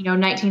know,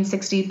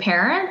 1960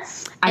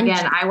 parents.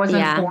 Again, I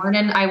wasn't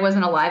I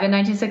wasn't alive in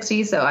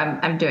 1960, so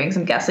I'm doing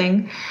some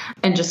guessing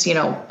and just, you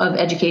know, of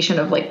education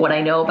of like what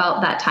I know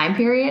about that time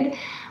period.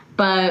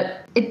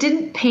 But it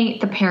didn't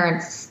paint the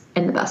parents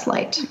in the best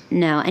light.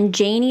 No, and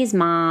Janie's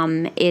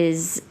mom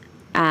is,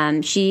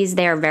 she's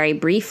there very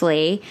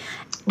briefly.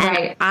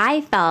 And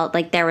I felt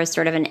like there was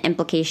sort of an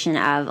implication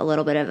of a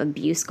little bit of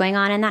abuse going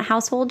on in that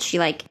household. She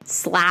like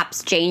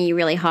slaps Janie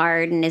really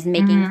hard and is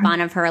making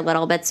fun of her a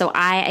little bit. So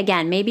I,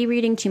 again, maybe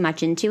reading too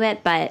much into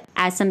it, but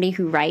as somebody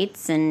who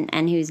writes and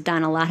who's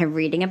done a lot of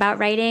reading about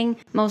writing,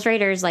 most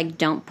writers like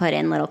don't put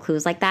in little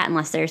clues like that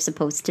unless there's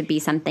supposed to be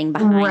something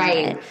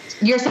behind it.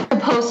 You're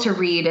supposed to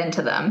read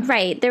into them.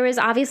 Right. There was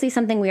obviously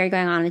something weird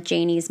going on with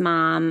Janie's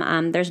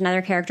mom. There's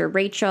another character,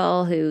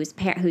 Rachel,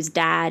 whose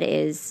dad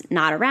is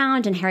not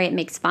around, and Harriet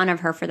makes fun of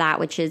her for that,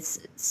 which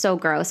is so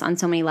gross on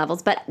so many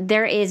levels. But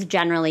there is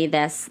generally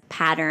this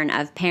pattern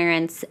of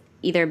parents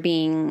either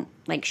being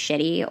like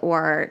shitty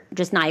or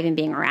just not even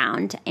being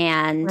around.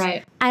 And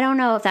I don't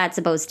know if that's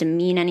supposed to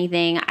mean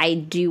anything. I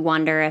do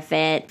wonder if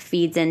it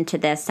feeds into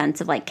this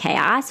sense of like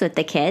chaos with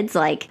the kids.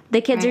 Like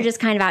the kids are just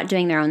kind of out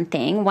doing their own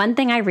thing. One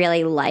thing I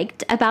really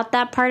liked about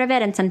that part of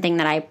it, and something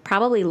that I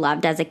probably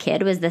loved as a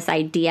kid, was this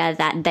idea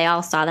that they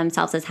all saw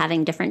themselves as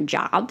having different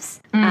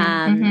jobs.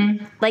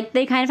 Like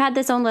they kind of had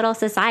this own little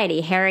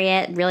society.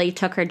 Harriet really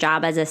took her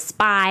job as a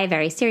spy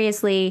very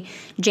seriously.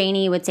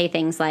 Janie would say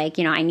things like,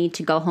 you know, I need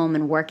to go home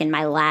and work in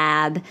my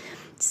lab.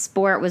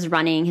 Sport was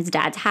running his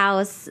dad's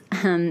house.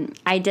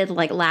 I did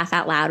like laugh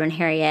out loud when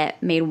Harriet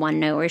made one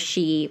note where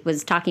she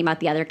was talking about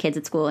the other kids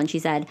at school, and she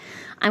said,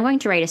 I'm going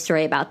to write a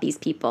story about these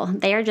people.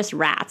 They are just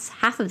rats.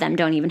 Half of them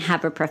don't even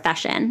have a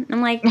profession.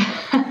 I'm like,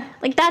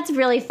 like that's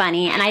really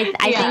funny. And I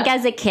think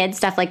as a kid,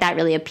 stuff like that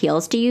really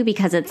appeals to you,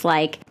 because it's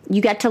like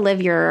you get to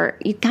live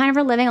you kind of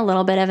are living a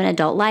little bit of an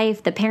adult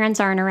life. The parents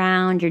aren't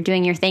around. You're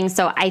doing your thing.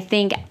 So I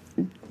think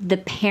the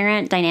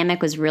parent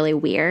dynamic was really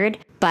weird,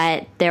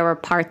 but there were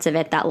parts of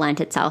it that lent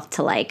itself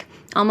to like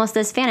almost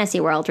this fantasy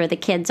world where the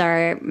kids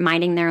are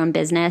minding their own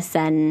business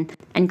and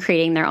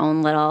creating their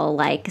own little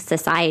like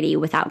society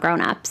without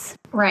grown-ups.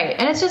 Right.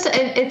 And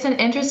it's an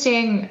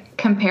interesting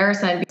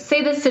comparison.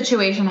 Say this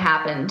situation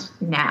happened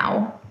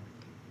now.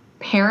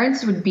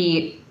 Parents would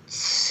be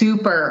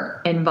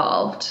super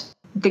involved.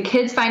 The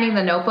kids finding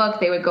the notebook,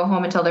 they would go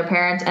home and tell their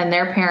parents, and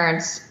their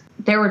parents,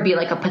 there would be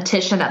like a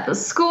petition at the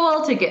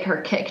school to get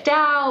her kicked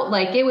out.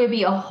 Like it would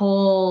be a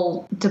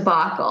whole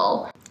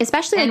debacle.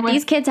 Especially like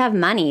these kids have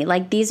money.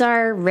 Like these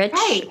are rich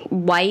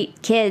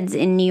white kids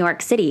in New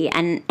York City,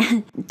 and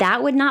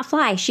that would not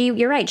fly.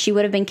 You're right. She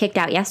would have been kicked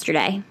out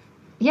yesterday.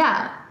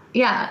 Yeah.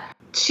 Yeah.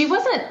 She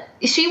wasn't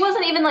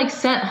even like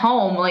sent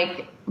home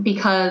like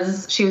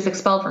because she was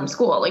expelled from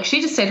school. Like she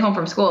just stayed home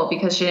from school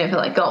because she didn't feel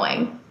like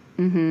going.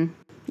 Mm-hmm.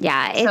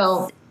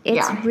 Yeah.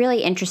 It's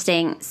really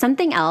interesting.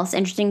 Something else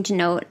interesting to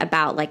note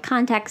about like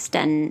context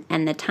and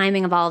the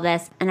timing of all of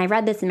this, and I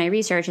read this in my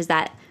research, is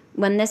that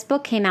when this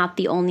book came out,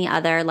 the only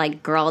other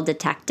like girl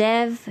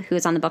detective who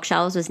was on the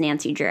bookshelves was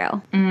Nancy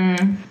Drew.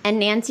 And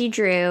Nancy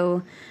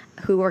Drew,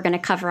 who we're going to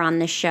cover on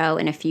this show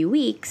in a few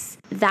weeks,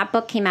 that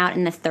book came out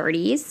in the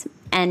 30s.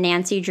 And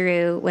Nancy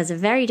Drew was a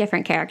very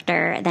different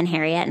character than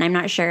Harriet. And I'm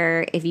not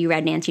sure if you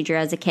read Nancy Drew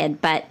as a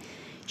kid, but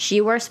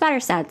she wore sweater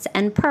sets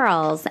and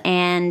pearls,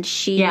 and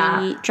she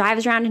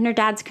drives around in her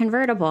dad's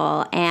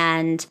convertible.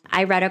 And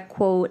I read a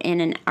quote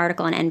in an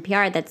article on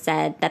NPR that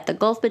said that the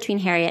gulf between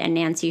Harriet and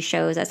Nancy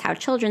shows us how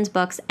children's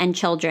books and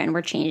children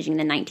were changing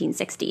in the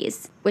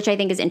 1960s, which I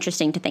think is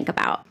interesting to think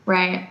about.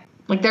 Right.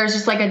 Like there's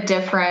just like a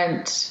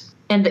different...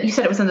 And you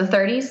said it was in the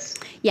 30s?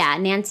 Yeah,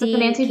 Nancy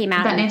came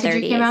out in the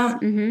 30s. Came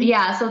out? Mm-hmm.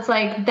 Yeah, so it's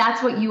like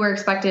that's what you were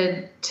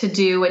expected to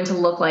do and to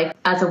look like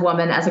as a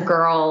woman, as a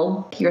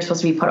girl. You're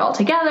supposed to be put all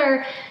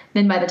together.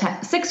 Then by the time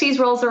the 60s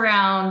rolls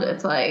around,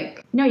 it's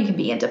like, no, you can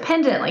be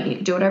independent. Like, you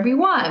can do whatever you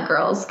want.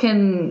 Girls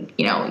can,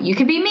 you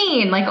can be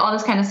mean, like all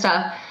this kind of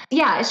stuff.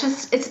 Yeah, it's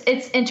just,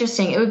 it's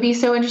interesting. It would be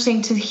so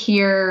interesting to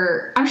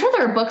hear. I'm sure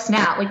there are books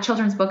now, like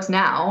children's books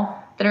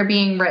now, that are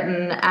being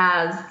written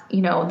as,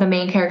 the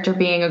main character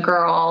being a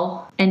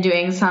girl and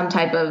doing some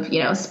type of,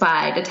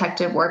 spy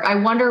detective work. I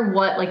wonder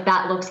what like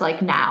that looks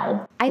like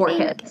now for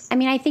kids. I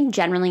mean, I think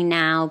generally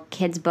now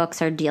kids'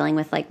 books are dealing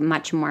with like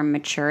much more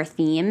mature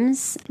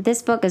themes.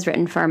 This book is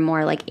written for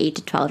more like 8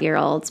 to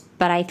 12-year-olds,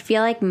 but I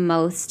feel like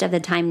most of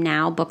the time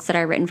now books that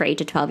are written for 8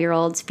 to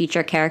 12-year-olds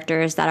feature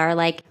characters that are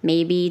like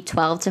maybe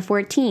 12 to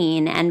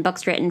 14, and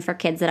books written for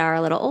kids that are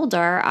a little older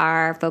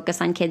are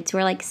focused on kids who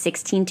are like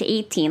 16 to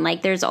 18.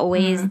 Like there's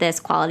always this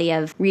quality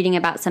of reading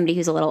about somebody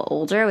who's a little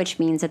older, which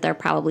means that they're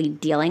probably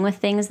dealing with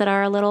things that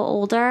are a little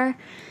older.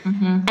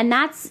 And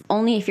that's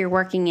only if you're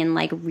working in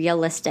like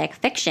realistic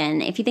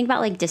fiction. If you think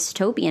about like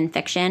dystopian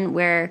fiction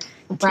where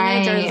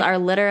teenagers are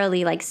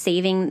literally like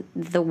saving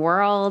the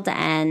world,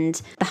 and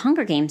The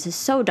Hunger Games is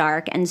so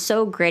dark and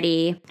so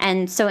gritty.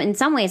 And so in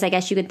some ways, I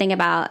guess you could think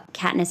about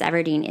Katniss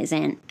Everdeen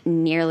isn't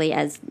nearly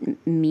as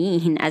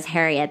mean as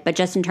Harriet, but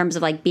just in terms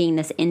of like being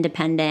this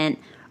independent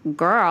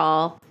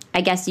girl,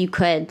 I guess you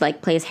could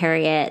like place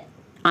Harriet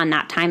on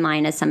that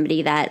timeline as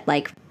somebody that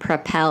like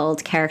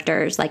propelled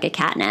characters like a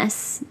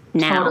Katniss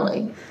now.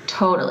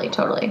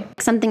 Totally.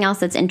 Something else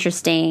that's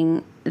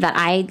interesting that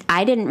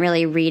I didn't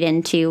really read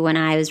into when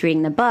I was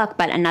reading the book,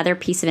 but another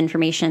piece of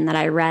information that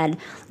I read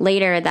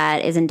later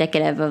that is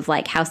indicative of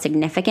like how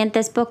significant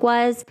this book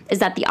was, is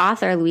that the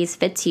author, Louise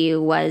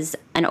Fitzhugh, was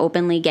an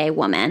openly gay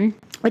woman,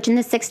 which in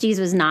the 60s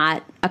was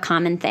not a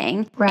common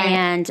thing. Right.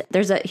 And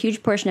there's a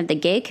huge portion of the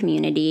gay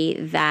community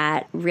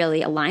that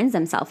really aligns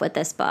themselves with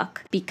this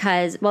book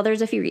because, well,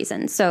 there's a few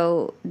reasons.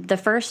 So the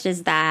first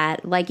is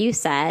that, like you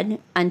said,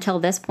 until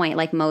this point,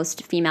 like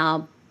most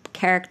female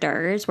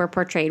characters were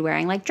portrayed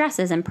wearing like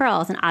dresses and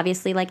pearls, and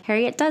obviously like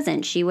Harriet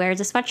doesn't. She wears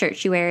a sweatshirt,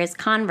 she wears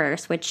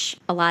Converse, which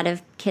a lot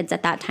of kids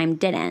at that time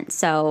didn't.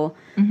 So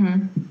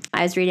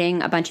I was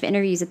reading a bunch of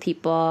interviews with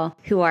people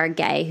who are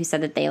gay who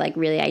said that they like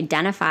really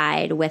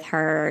identified with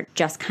her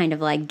just kind of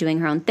like doing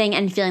her own thing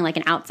and feeling like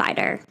an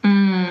outsider,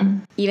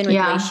 even with the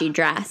way she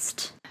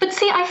dressed. But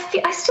see, I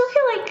still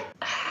feel like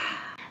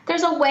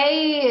there's a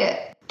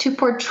way to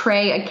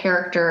portray a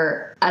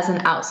character as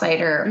an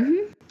outsider,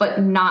 but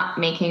not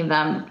making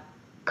them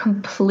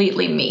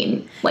completely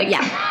mean. Like,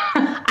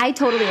 I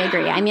totally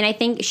agree. I mean, I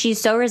think she's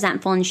so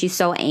resentful and she's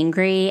so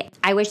angry.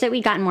 I wish that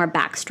we'd gotten more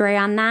backstory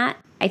on that.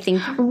 I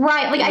think.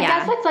 Right. Like, I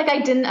guess it's like I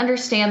didn't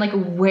understand like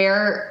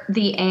where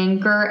the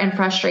anger and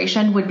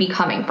frustration would be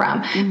coming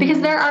from.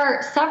 Because there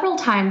are several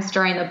times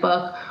during the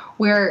book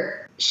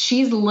where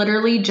she's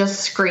literally just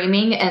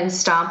screaming and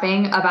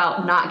stomping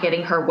about not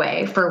getting her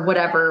way for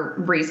whatever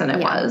reason it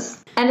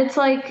was. And it's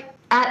like,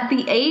 at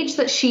the age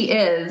that she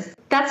is,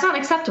 that's not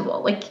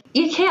acceptable. Like,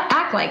 you can't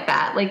act like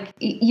that. Like,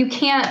 you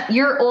can't,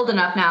 you're old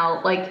enough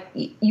now. Like,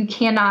 you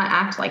cannot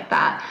act like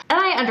that. And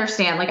I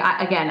understand, like,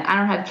 I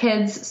don't have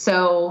kids.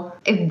 So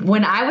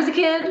when I was a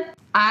kid,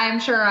 I'm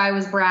sure I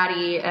was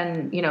bratty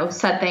and,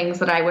 said things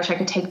that I wish I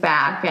could take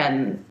back.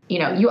 And,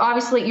 you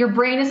obviously, your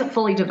brain isn't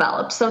fully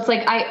developed. So it's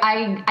like,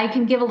 I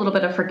can give a little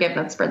bit of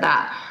forgiveness for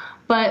that.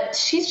 But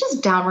she's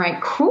just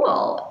downright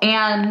cruel.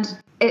 And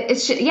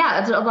it's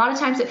a lot of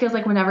times it feels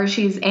like whenever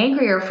she's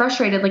angry or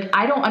frustrated, like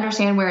I don't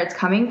understand where it's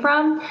coming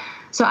from.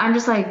 So I'm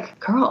just like,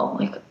 girl,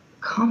 like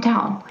calm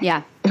down.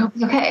 Yeah. It'll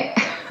be okay.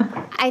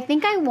 I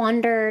think I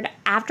wondered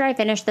after I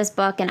finished this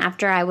book and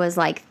after I was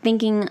like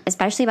thinking,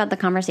 especially about the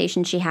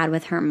conversation she had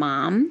with her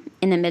mom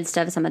in the midst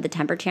of some of the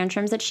temper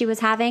tantrums that she was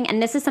having.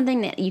 And this is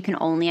something that you can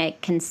only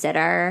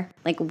consider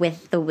like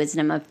with the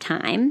wisdom of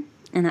time.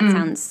 And that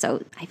sounds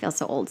I feel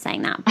so old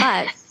saying that,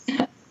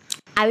 but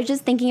I was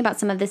just thinking about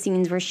some of the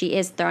scenes where she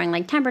is throwing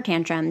like temper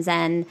tantrums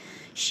and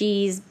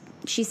she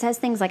says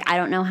things like, I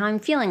don't know how I'm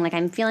feeling. Like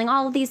I'm feeling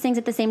all of these things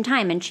at the same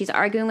time. And she's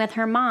arguing with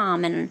her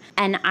mom. And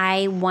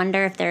I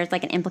wonder if there's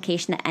like an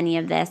implication that any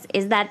of this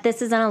is that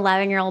this is an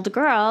 11-year-old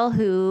girl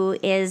who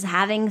is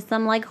having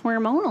some like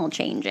hormonal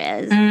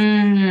changes.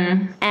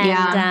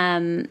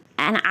 And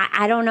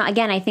I don't know.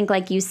 Again, I think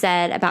like you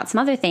said about some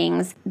other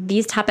things,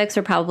 these topics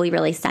were probably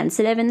really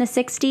sensitive in the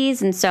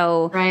 60s. And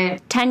so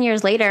 10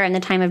 years later, in the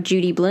time of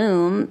Judy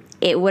Blume,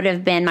 it would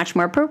have been much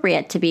more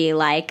appropriate to be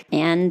like,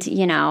 and,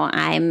 you know,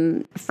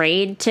 I'm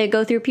afraid to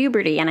go through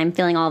puberty and I'm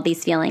feeling all of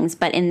these feelings.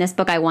 But in this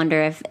book, I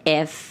wonder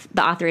if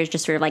the author is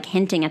just sort of like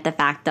hinting at the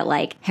fact that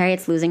like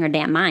Harriet's losing her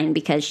damn mind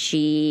because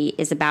she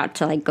is about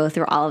to like go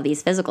through all of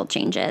these physical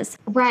changes.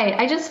 Right.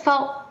 I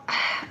felt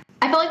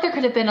like there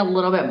could have been a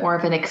little bit more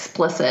of an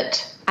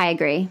explicit I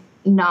agree.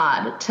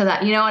 nod to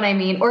that. You know what I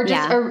mean? Or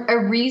just a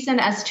reason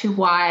as to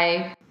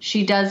why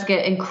she does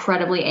get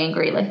incredibly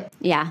angry, like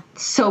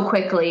so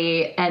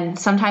quickly, and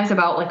sometimes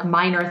about like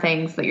minor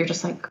things that you're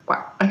just like,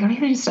 wow, I don't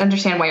even just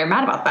understand why you're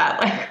mad about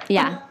that. Like,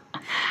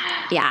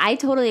 yeah, I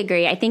totally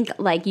agree. I think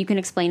like you can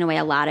explain away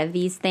a lot of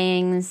these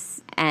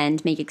things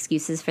and make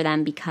excuses for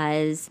them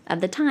because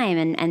of the time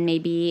and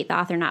maybe the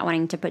author not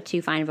wanting to put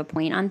too fine of a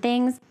point on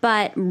things.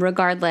 But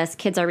regardless,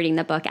 kids are reading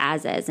the book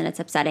as is, and it's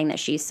upsetting that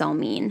she's so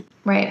mean.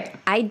 Right.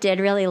 I did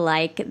really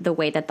like the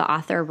way that the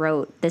author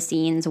wrote the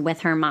scenes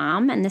with her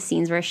mom and the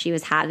scenes where she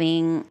was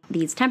having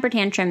these temper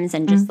tantrums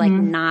and just like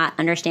not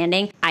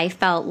understanding. I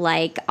felt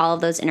like all of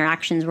those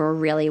interactions were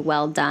really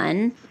well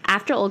done.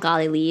 After Old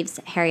Golly leaves,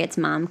 Harriet's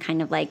mom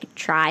kind of like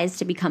tries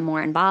to become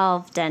more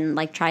involved and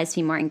like tries to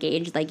be more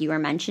engaged, like you were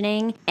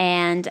mentioning.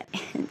 And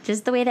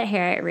just the way that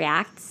Harriet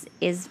reacts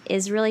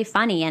is really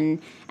funny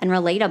and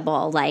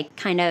relatable, like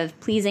kind of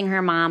pleasing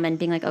her mom and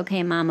being like,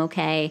 okay, mom,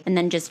 okay. And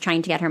then just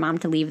trying to get her mom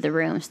to leave the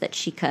room so that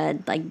she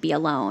could like be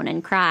alone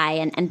and cry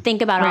and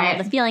think about all of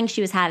the feelings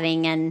she was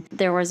having. And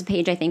there was a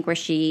page, I think, where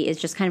she is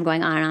just kind of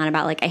going on and on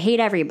about like, I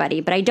hate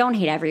everybody, but I don't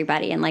hate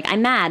everybody. And like,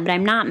 I'm mad, but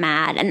I'm not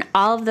mad. And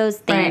all of those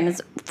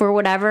things, for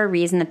whatever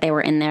reason that they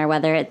were in there,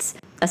 whether it's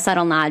a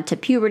subtle nod to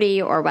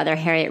puberty or whether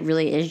Harriet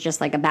really is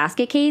just like a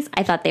basket case,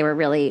 I thought they were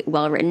really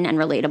well written and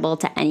relatable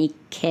to any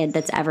kid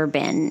that's ever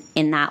been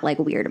in that like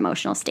weird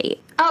emotional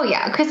state. Oh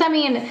yeah, because I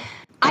mean,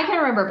 I can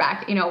remember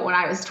back, you know, when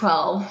I was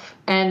 12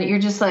 and you're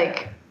just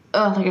like,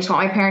 oh, like I just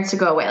want my parents to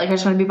go away. Like I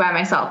just want to be by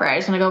myself, or I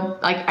just want to go,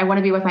 like I want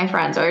to be with my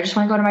friends, or I just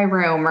want to go to my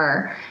room,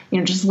 or, you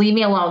know, just leave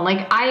me alone.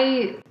 Like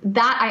I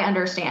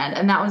understand.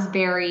 And that was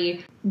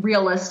very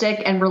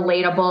realistic and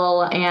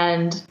relatable.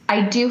 And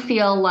I do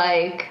feel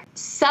like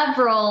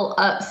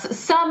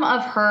some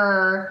of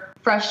her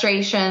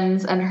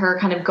frustrations and her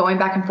kind of going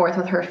back and forth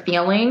with her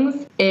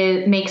feelings,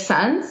 it makes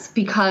sense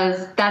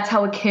because that's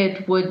how a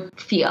kid would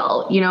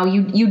feel. You know,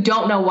 you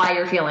don't know why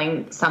you're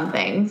feeling some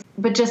things,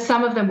 but just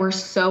some of them were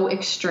so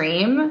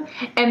extreme.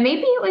 And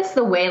maybe it was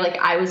the way like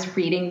I was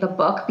reading the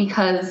book,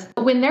 because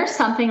when there's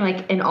something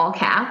like in all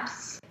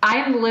caps,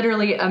 I'm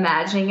literally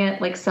imagining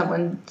it like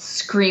someone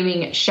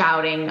screaming,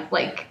 shouting,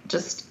 like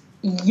just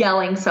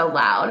yelling so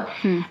loud.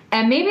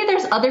 And maybe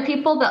there's other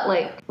people that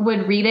like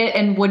would read it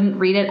and wouldn't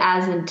read it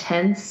as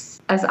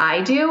intense as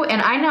I do.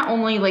 And I not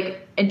only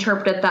like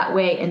interpret it that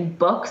way in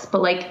books,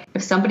 but like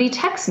if somebody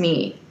texts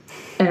me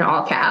in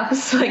all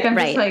caps, like I'm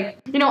just like,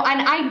 you know,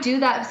 and I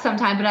do that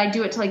sometimes, but I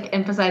do it to like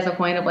emphasize a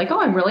point of like,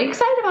 oh, I'm really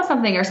excited about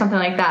something or something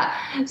like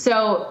that.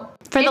 So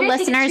for the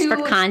listeners, for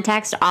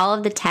context, all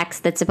of the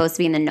text that's supposed to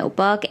be in the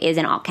notebook is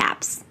in all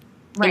caps.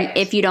 Right. And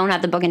if you don't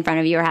have the book in front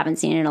of you or haven't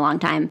seen it in a long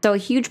time. So a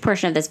huge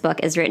portion of this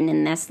book is written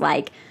in this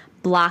like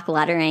block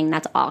lettering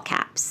that's all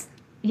caps.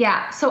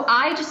 Yeah. So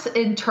I just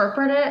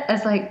interpret it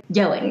as like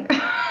yelling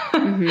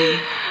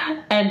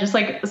and just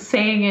like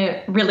saying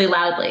it really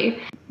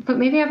loudly. But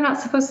maybe I'm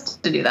not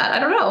supposed to do that. I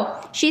don't know.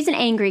 She's an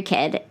angry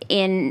kid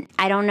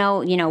I don't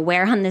know, you know,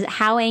 where on this,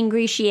 how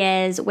angry she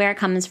is, where it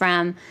comes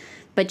from.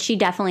 But she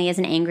definitely is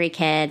an angry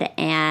kid,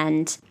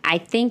 and I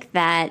think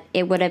that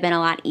it would have been a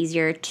lot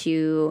easier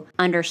to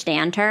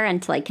understand her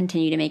and to like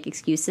continue to make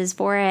excuses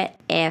for it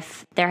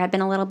if there had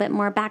been a little bit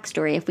more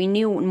backstory, if we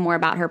knew more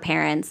about her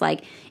parents.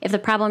 Like if the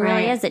problem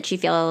really is that she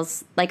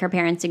feels like her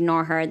parents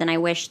ignore her, then I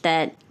wish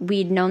that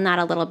we'd known that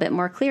a little bit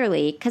more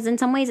clearly, because in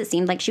some ways it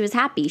seemed like she was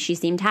happy. She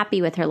seemed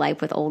happy with her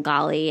life with Old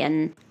Golly,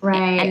 and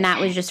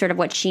that was just sort of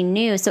what she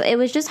knew. So it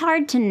was just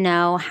hard to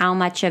know how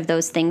much of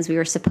those things we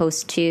were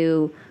supposed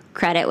to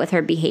credit with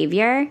her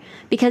behavior,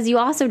 because you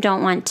also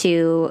don't want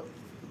to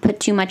put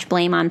too much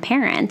blame on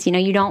parents. You know,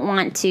 you don't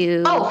want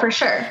to... Oh, for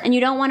sure. And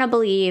you don't want to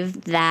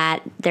believe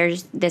that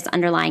there's this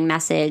underlying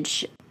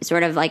message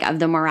sort of like of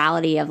the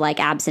morality of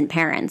like absent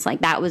parents. Like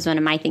that was one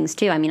of my things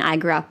too. I mean, I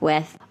grew up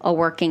with a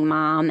working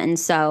mom, and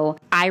so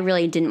I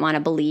really didn't want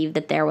to believe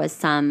that there was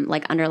some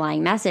like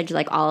underlying message,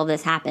 like all of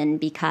this happened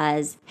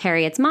because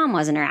Harriet's mom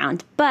wasn't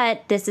around.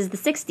 But this is the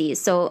 60s,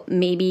 so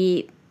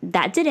maybe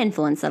that did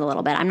influence it a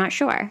little bit. I'm not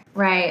sure.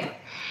 Right.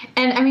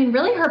 And I mean,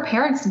 really, her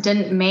parents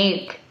didn't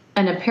make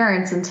an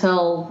appearance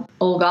until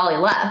Old Golly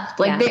left.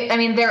 Like,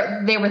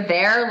 they were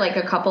there like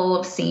a couple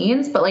of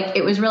scenes, but like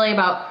it was really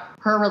about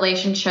her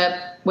relationship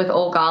with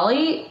Old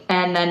Golly,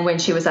 and then when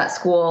she was at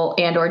school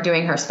and or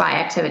doing her spy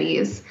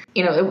activities.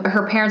 You know,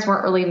 her parents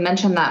weren't really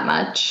mentioned that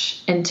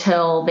much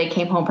until they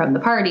came home from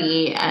the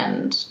party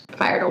and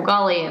fired Old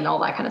Golly and all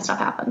that kind of stuff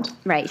happened.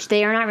 Right.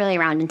 They are not really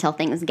around until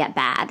things get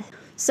bad.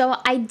 So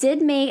I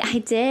did make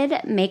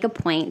a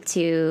point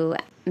to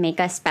make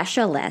a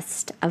special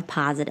list of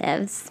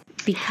positives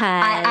because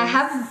I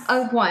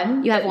have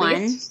one. You have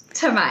one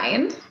to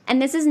mind.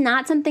 And this is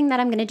not something that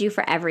I'm going to do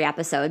for every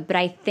episode, but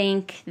I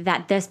think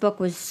that this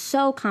book was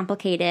so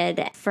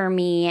complicated for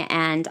me,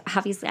 and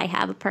obviously I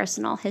have a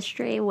personal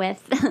history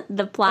with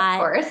the plot. Of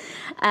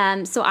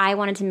course. So I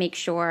wanted to make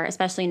sure,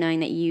 especially knowing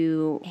that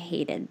you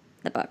hated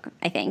the book,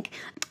 I think.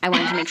 I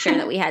wanted to make sure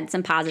that we had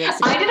some positives.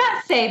 I did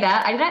not say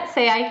that. I did not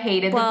say I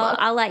hated the book. Well,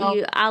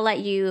 I'll let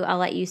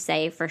you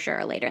say for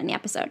sure later in the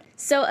episode.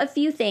 So a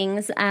few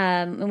things,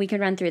 and we can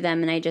run through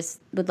them, and I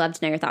just would love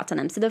to know your thoughts on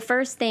them. So the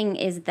first thing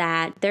is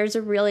that there's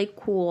a really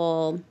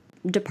cool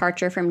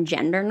departure from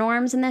gender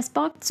norms in this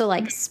book. So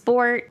like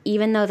Sport,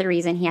 even though the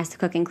reason he has to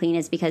cook and clean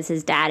is because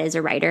his dad is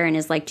a writer and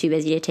is like too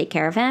busy to take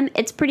care of him,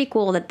 it's pretty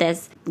cool that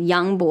this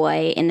young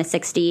boy in the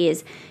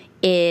 60s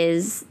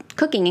is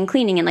cooking and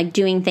cleaning and like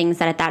doing things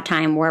that at that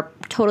time were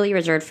totally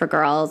reserved for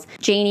girls.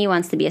 Janie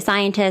wants to be a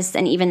scientist,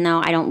 and even though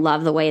I don't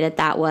love the way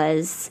that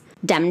was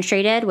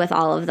demonstrated with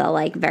all of the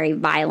like very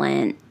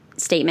violent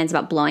statements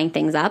about blowing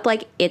things up,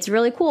 like it's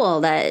really cool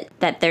that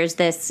there's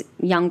this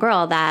young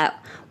girl that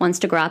wants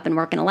to grow up and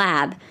work in a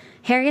lab.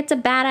 Harriet's a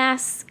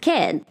badass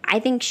kid. I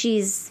think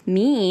she's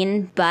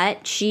mean,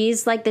 but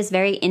she's like this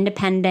very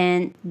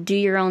independent, do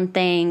your own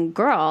thing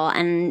girl,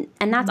 and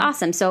that's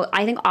awesome. So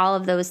I think all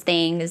of those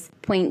things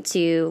point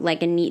to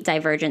like a neat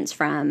divergence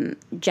from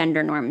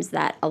gender norms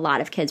that a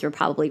lot of kids were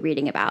probably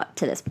reading about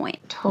to this point.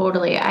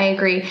 Totally, I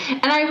agree.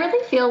 And I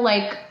really feel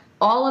like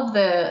all of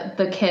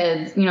the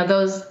kids, you know,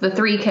 the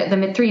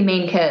three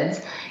main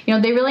kids, you know,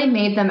 they really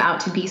made them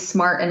out to be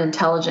smart and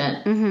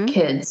intelligent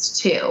kids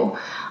too.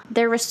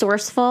 They're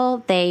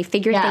resourceful. They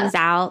figure things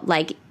out.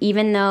 Like,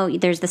 even though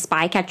there's the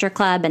Spy Catcher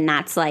Club, and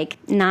that's like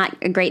not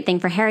a great thing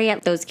for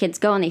Harriet, those kids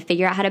go and they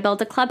figure out how to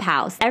build a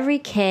clubhouse. Every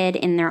kid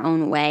in their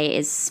own way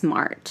is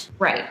smart.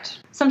 Right.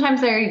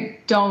 Sometimes they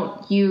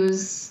don't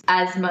use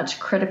as much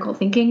critical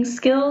thinking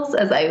skills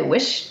as I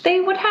wish they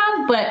would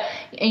have. But,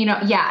 you know,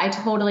 yeah, I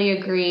totally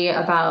agree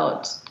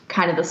about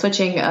kind of the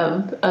switching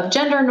of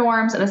gender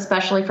norms. And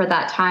especially for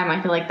that time,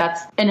 I feel like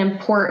that's an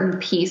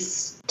important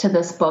piece to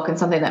this book and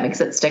something that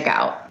makes it stick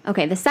out.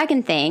 Okay, the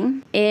second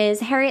thing is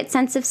Harriet's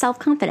sense of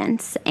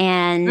self-confidence.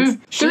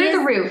 And through the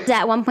roof.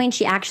 At one point,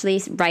 she actually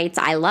writes,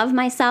 "I love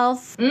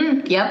myself."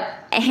 Yep.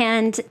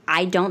 And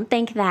I don't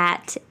think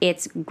that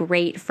it's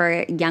great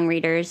for young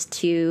readers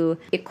to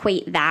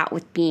equate that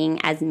with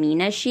being as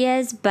mean as she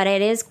is, but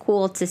it is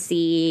cool to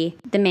see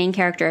the main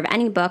character of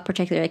any book,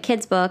 particularly a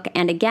kid's book,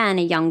 and again,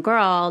 a young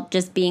girl,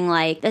 just being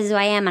like, this is who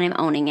I am and I'm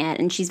owning it.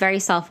 And she's very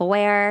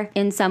self-aware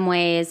in some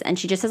ways, and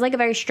she just has like a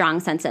very strong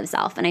sense of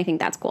self, and I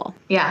think that's cool.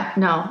 Yeah,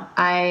 no,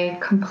 I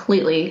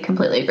completely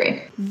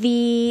agree.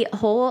 The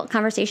whole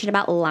conversation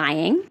about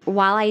lying,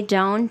 while I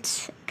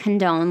don't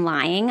condone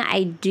lying,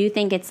 I do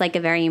think it's like a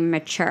very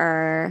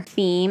mature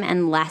theme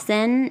and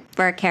lesson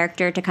for a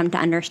character to come to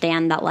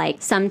understand that like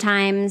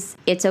sometimes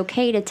it's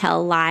okay to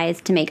tell lies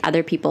to make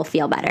other people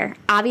feel better.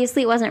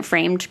 Obviously it wasn't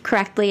framed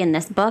correctly in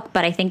this book,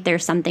 but I think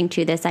there's something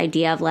to this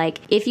idea of like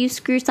if you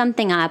screw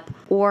something up,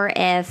 or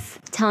if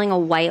telling a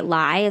white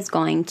lie is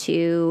going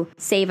to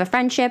save a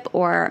friendship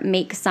or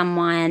make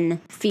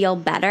someone feel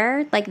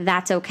better, like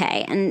that's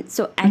okay. And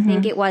so I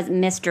think it was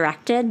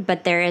misdirected,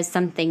 but there is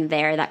something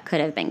there that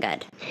could have been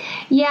good.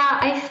 Yeah,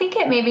 I think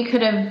it maybe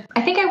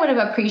I think I would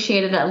have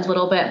appreciated it a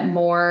little bit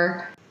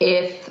more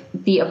if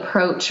the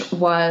approach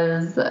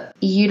was,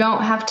 you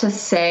don't have to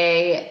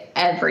say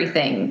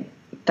everything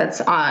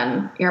that's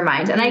on your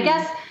mind. And I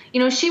guess, you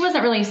know, she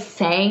wasn't really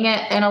saying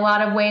it in a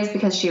lot of ways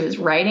because she was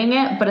writing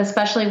it, but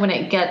especially when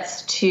it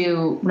gets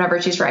to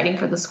whenever she's writing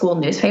for the school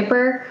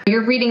newspaper,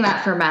 you're reading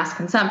that for mass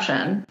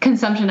consumption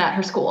at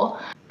her school.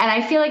 And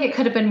I feel like it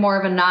could have been more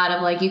of a nod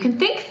of like, you can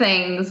think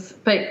things,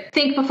 but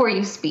think before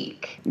you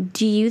speak.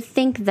 Do you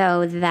think,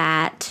 though,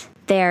 that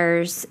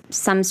there's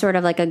some sort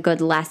of like a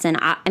good lesson?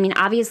 I mean,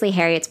 obviously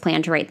Harriet's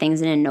plan to write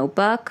things in a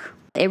notebook,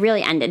 it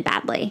really ended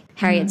badly.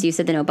 Harriet's use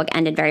of the notebook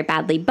ended very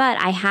badly. But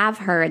I have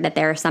heard that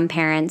there are some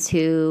parents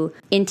who,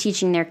 in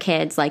teaching their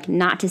kids, like,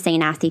 not to say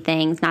nasty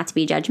things, not to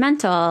be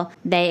judgmental,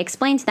 they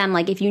explain to them,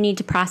 like, if you need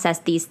to process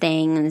these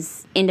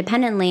things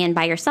independently and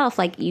by yourself,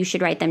 like, you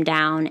should write them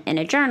down in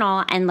a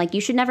journal, and, like, you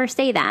should never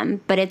say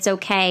them. But it's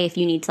okay if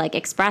you need to, like,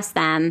 express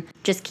them,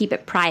 just keep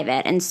it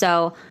private. And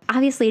so,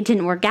 obviously, it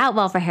didn't work out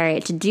well for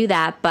Harriet to do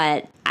that,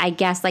 but I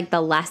guess, like,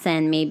 the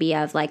lesson maybe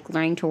of, like,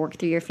 learning to work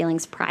through your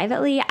feelings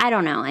privately, I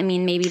don't know. I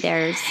mean, maybe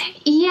there's...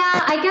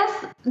 Yeah, I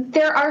guess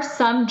there are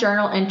some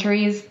journal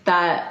entries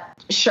that,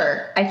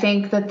 sure, I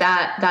think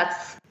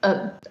that's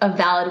a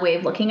valid way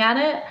of looking at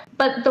it.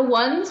 But the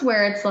ones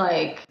where it's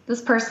like,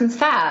 this person's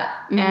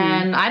fat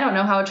and I don't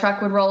know how a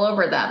truck would roll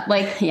over them.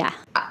 Like, yeah.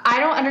 I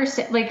don't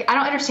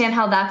understand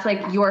how that's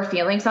like your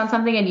feelings on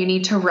something and you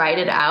need to write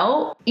it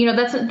out. You know,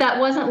 that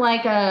wasn't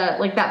like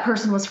that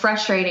person was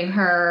frustrating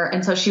her.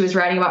 And so she was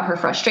writing about her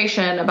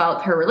frustration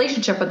about her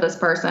relationship with this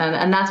person.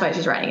 And that's why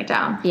she's writing it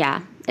down.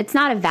 Yeah. It's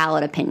not a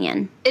valid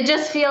opinion. It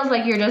just feels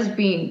like you're just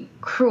being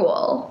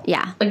cruel.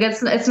 Yeah. Like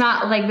it's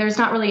not like there's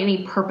not really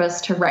any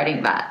purpose to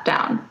writing that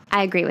down.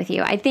 I agree with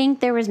you. I think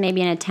there was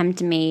maybe an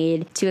attempt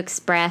made to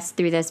express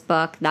through this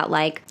book that,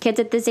 like,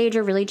 kids at this age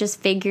are really just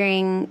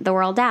figuring the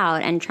world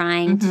out and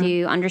trying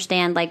to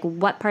understand, like,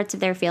 what parts of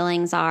their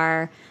feelings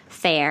are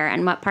fair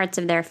and what parts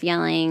of their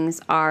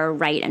feelings are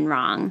right and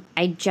wrong.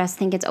 I just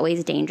think it's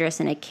always dangerous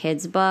in a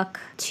kid's book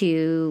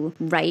to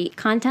write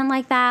content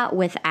like that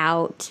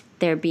without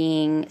there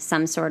being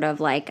some sort of,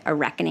 like, a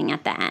reckoning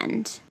at the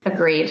end.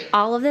 Agreed.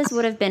 All of this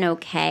would have been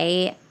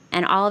okay,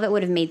 and all of it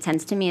would have made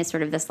sense to me as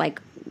sort of this,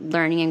 like,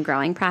 learning and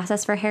growing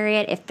process for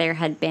Harriet if there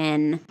had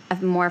been a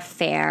more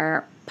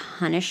fair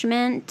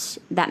punishment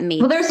that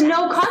made there's sense.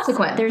 No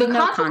consequence. There's the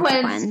no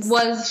consequence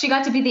was she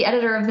got to be the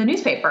editor of the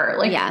newspaper.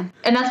 Like, yeah.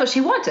 And that's what she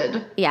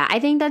wanted. Yeah,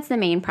 I think that's the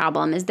main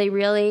problem is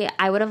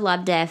I would have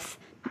loved if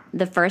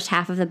the first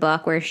half of the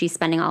book where she's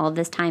spending all of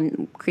this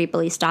time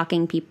creepily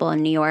stalking people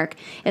in New York,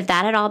 if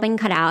that had all been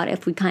cut out,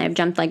 if we kind of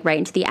jumped like right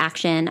into the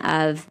action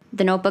of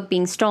the notebook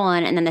being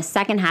stolen, and then the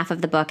second half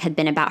of the book had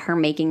been about her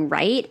making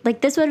right,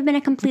 like this would have been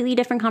a completely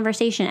different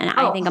conversation, and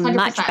I think 100%. A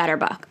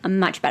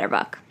much better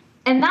book.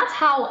 And that's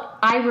how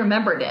I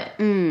remembered it.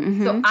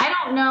 Mm-hmm. So I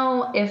don't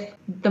know if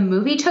the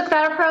movie took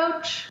that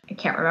approach. I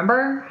can't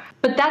remember.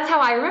 But that's how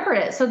I remembered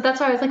it. So that's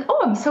why I was like,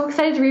 oh, I'm so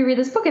excited to reread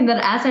this book. And then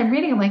as I'm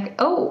reading, I'm like,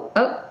 oh,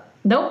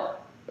 nope.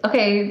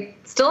 Okay,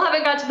 still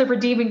haven't got to the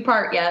redeeming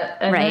part yet.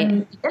 And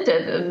then it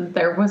ended, and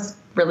there was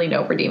really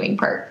no redeeming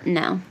part.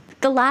 No.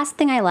 The last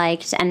thing I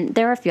liked, and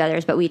there were a few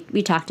others, but we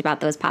talked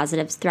about those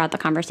positives throughout the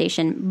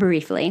conversation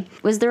briefly,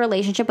 was the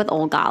relationship with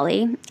old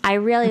Alli. I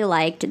really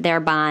liked their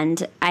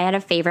bond. I had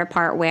a favorite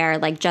part where,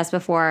 like, just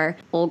before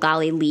old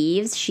Alli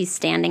leaves, she's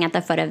standing at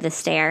the foot of the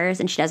stairs,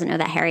 and she doesn't know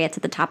that Harriet's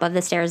at the top of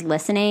the stairs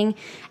listening,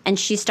 and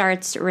she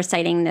starts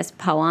reciting this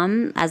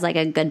poem as, like,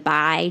 a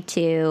goodbye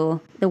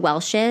to the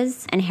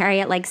Welshes, and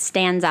Harriet, like,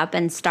 stands up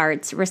and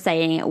starts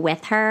reciting it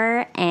with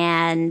her,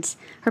 and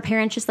her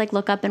parents just, like,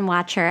 look up and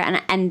watch her,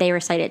 and they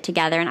recite it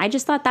together. And I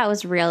just thought that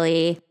was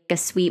really a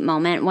sweet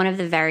moment, one of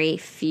the very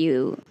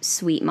few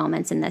sweet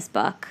moments in this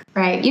book.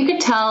 Right. You could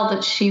tell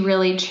that she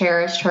really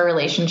cherished her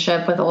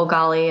relationship with old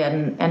Alli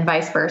and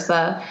vice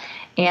versa.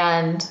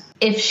 And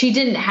if she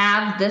didn't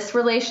have this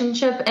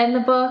relationship in the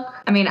book,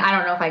 I mean, I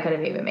don't know if I could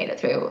have even made it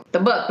through the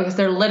book, because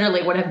there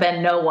literally would have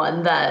been no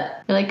one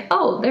that you're like,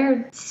 oh,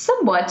 they're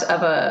somewhat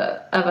of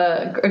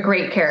a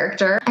great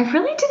character. I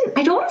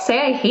don't want to say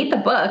I hate the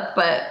book,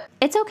 but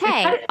it's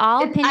okay.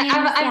 All opinions.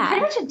 I'm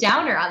pretty much a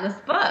downer on this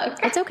book.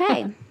 It's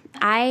okay.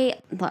 I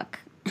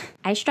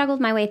struggled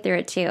my way through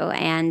it too,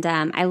 and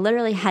I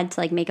literally had to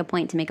like make a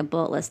point to make a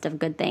bullet list of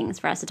good things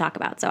for us to talk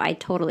about. So I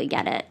totally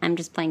get it. I'm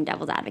just playing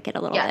devil's advocate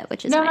a little bit,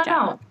 which is my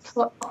job.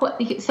 So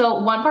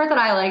one part that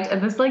I liked,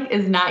 and this like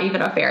is not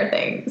even a fair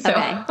thing. So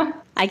okay.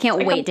 I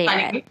can't wait to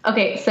hear it.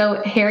 Okay,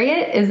 so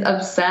Harriet is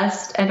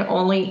obsessed and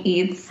only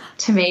eats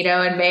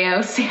tomato and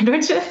mayo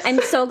sandwiches.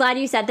 I'm so glad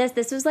you said this.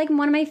 This was like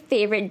one of my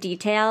favorite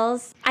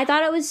details. I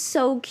thought it was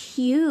so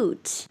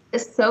cute.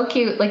 It's so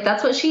cute. Like,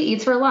 that's what she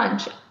eats for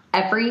lunch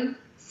every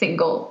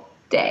single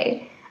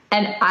day.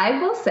 And I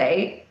will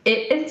say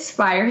it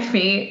inspired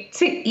me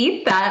to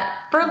eat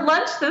that for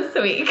lunch this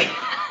week.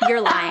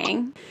 You're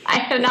lying.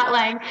 I am not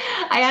lying.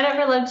 I had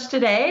it for lunch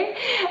today,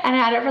 and I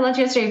had it for lunch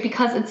yesterday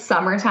because it's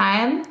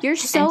summertime. You're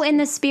so in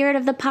the spirit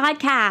of the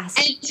podcast.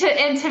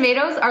 And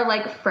tomatoes are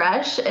like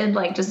fresh and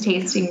like just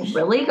tasting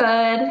really good.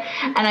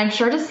 And I'm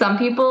sure to some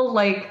people,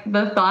 like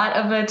the thought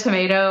of a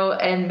tomato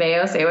and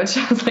mayo sandwich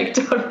was like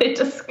totally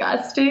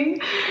disgusting.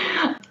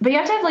 But you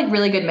have to have like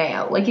really good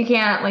mayo. Like you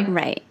can't like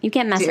you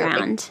can't mess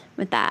around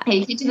with that. Yeah,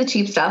 you can't do the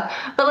cheap stuff.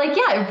 But like,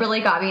 yeah, it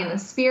really got me in the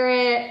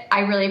spirit.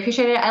 I really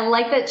appreciate it. I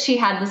like that she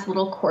had this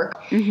little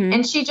quirk. Mm-hmm.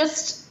 And she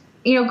just,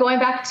 going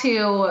back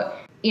to,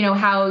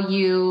 how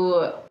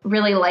you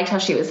really liked how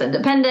she was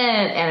independent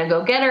and a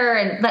go-getter.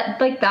 And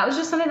that was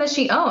just something that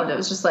she owned. It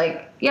was just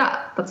like,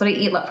 yeah, that's what I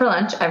eat for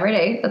lunch every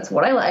day. That's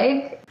what I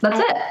like. That's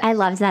it. I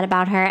loved that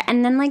about her.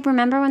 And then like,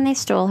 remember when they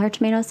stole her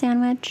tomato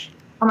sandwich?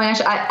 Oh my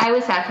gosh, I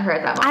was sad for her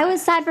at that moment. I was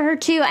sad for her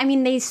too. I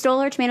mean, they stole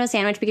her tomato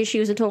sandwich because she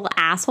was a total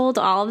asshole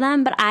to all of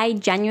them, but I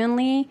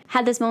genuinely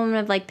had this moment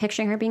of like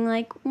picturing her being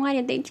like, why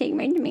did they take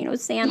my tomato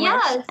sandwich?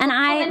 Yes. And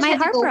my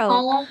heart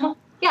broke.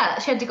 Yeah,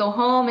 she had to go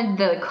home, and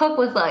the cook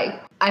was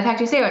like, I packed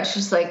your sandwich.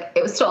 She's like,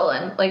 it was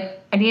stolen. Like,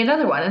 I need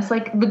another one. It's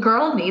like, the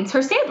girl needs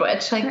her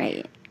sandwich. Like,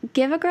 right.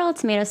 Give a girl a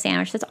tomato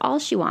sandwich. That's all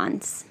she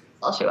wants.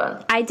 All she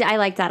wants. I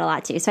liked that a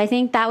lot too. So I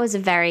think that was a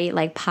very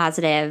like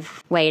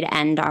positive way to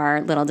end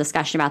our little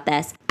discussion about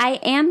this. I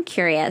am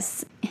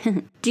curious,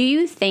 do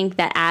you think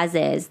that as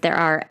is, there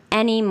are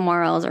any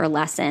morals or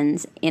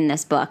lessons in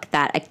this book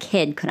that a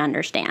kid could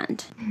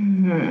understand?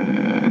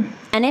 Mm-hmm.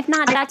 And if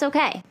not, that's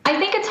okay. I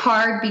think it's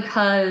hard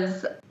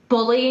because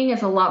bullying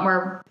is a lot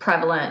more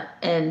prevalent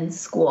in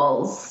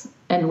schools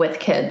and with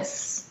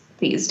kids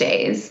these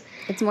days.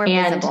 It's more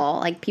visible.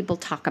 Like, people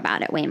talk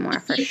about it way more,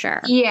 for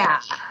sure.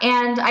 Yeah.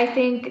 And I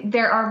think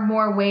there are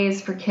more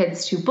ways for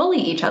kids to bully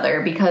each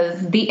other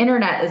because the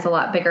internet is a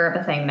lot bigger of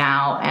a thing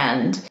now,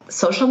 and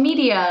social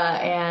media,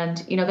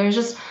 and, you know, there's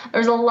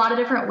a lot of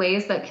different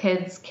ways that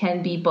kids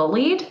can be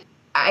bullied.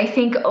 I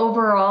think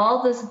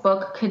overall this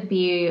book could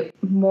be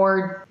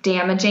more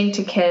damaging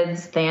to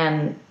kids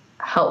than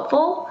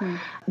helpful,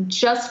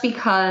 just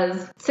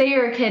because, say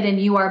you're a kid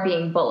and you are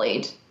being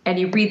bullied and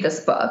you read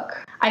this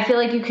book. I feel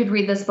like you could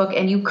read this book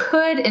and you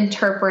could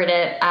interpret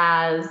it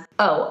as,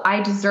 oh,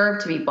 I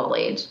deserve to be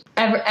bullied.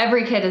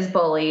 Every kid is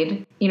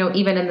bullied. You know,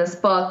 even in this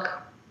book,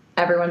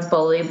 everyone's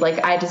bullied.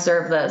 Like, I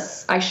deserve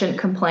this. I shouldn't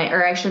complain,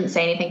 or I shouldn't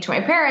say anything to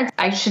my parents.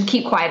 I should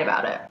keep quiet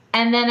about it.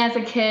 And then as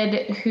a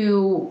kid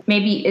who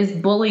maybe is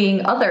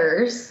bullying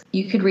others,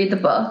 you could read the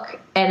book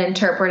and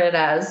interpret it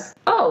as,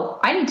 oh,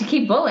 I need to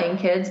keep bullying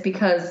kids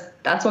because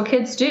that's what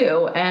kids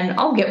do, and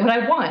I'll get what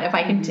I want if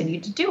I continue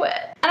to do it.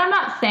 And I'm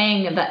not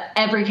saying that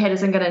every kid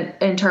isn't going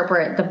to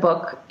interpret the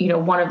book, you know,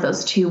 one of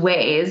those two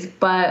ways,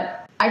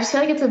 but I just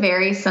feel like it's a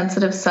very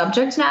sensitive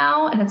subject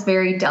now, and it's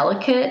very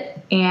delicate.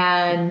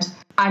 And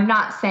I'm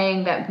not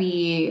saying that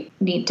we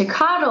need to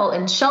coddle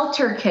and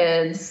shelter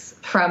kids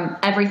from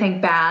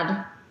everything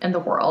bad in the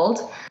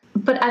world,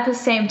 but at the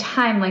same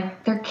time,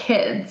 like, they're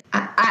kids.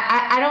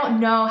 I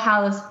don't know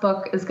how this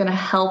book is going to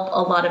help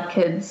a lot of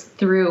kids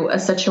through a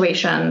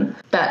situation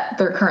that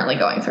they're currently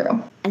going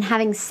through. And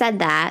having said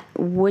that,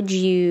 would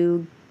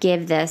you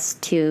give this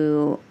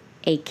to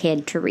a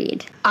kid to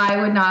read? I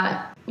would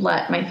not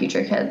let my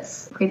future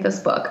kids read this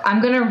book.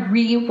 I'm going to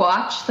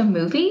re-watch the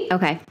movie.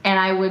 Okay. And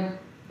I would,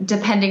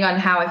 depending on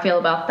how I feel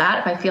about that,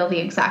 if I feel the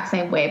exact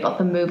same way about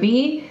the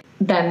movie,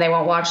 then they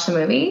won't watch the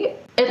movie.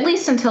 At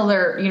least until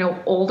they're, you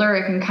know, older,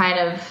 it can kind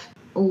of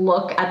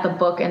look at the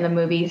book and the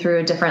movie through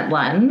a different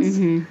lens.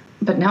 Mm-hmm.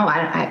 But no,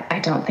 I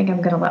don't think I'm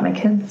going to let my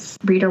kids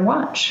read or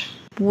watch.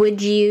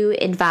 Would you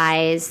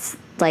advise,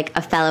 like,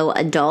 a fellow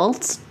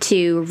adult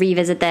to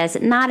revisit this,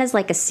 not as,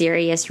 like, a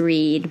serious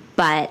read,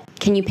 but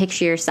can you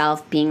picture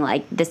yourself being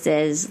like, this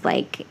is,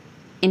 like,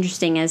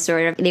 interesting as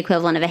sort of the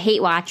equivalent of a hate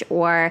watch,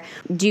 or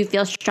do you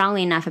feel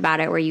strongly enough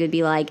about it where you would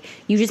be like,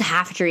 you just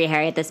have to read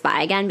Harriet the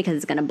Spy again because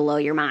it's going to blow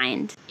your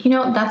mind? You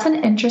know, that's an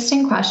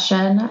interesting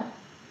question.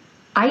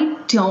 I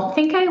don't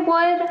think I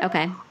would.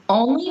 Okay.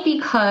 Only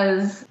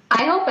because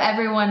I hope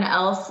everyone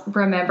else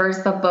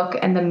remembers the book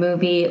and the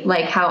movie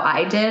like how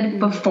I did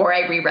before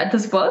I reread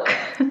this book.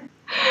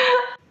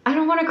 I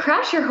don't want to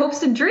crash your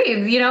hopes and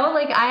dreams, you know?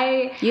 Like,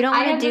 You don't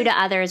want to do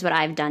to others what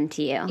I've done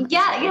to you.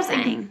 Yeah, yes,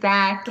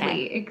 exactly.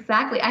 Okay.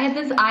 Exactly. I had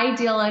this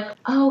idea, like,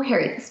 oh,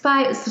 Harriet the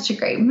Spy, it was such a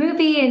great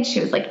movie, and she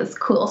was like this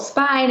cool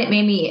spy, and it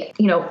made me,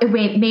 you know, it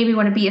made me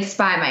want to be a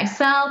spy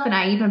myself, and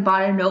I even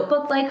bought a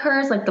notebook like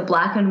hers, like the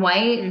black and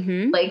white,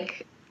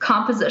 like,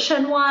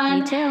 composition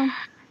one. Me too.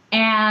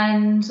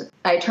 And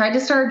I tried to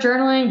start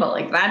journaling, but,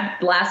 like,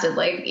 that lasted,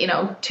 like, you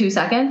know, 2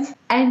 seconds.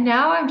 And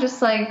now I'm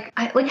just like,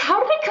 how did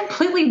I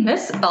completely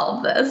miss all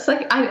of this?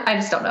 Like, I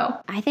just don't know.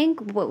 I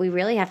think what we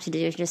really have to do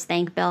is just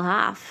thank Bill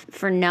Hoff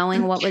for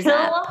knowing what was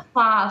up.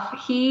 Bill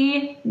Hoff,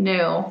 he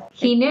knew.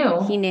 He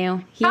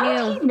knew.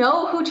 How did he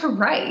know who to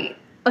write?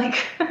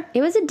 Like,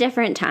 it was a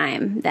different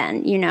time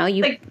then, you know,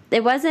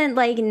 it wasn't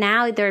like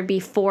now there would be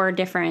 4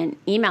 different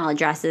email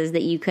addresses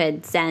that you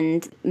could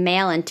send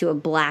mail into a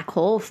black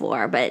hole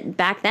for. But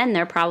back then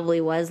there probably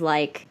was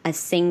like a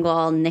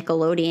single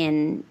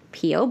Nickelodeon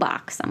P.O.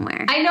 box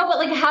somewhere. I know, but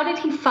like, how did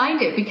he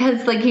find it?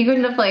 Because like, he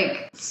couldn't have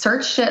like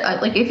searched it.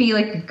 Like, if he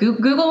like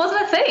Google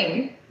wasn't a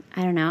thing.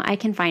 I don't know. I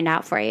can find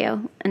out for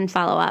you and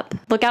follow up.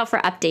 Look out for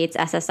updates,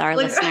 SSR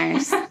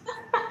listeners.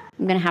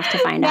 I'm going to have to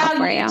find out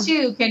for you. Now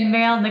you too can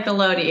mail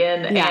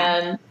Nickelodeon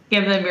and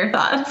give them your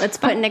thoughts. Let's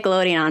put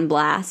Nickelodeon on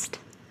blast.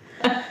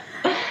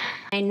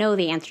 I know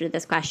the answer to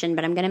this question,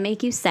 but I'm going to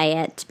make you say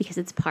it because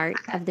it's part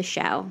of the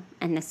show.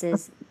 And this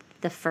is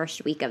the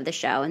first week of the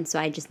show. And so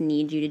I just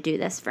need you to do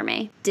this for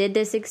me. Did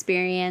this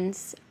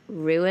experience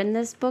ruin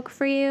this book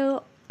for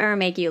you or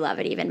make you love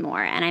it even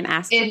more? And I'm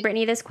asking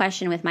Brittney this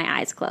question with my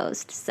eyes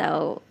closed.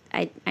 So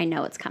I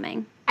know it's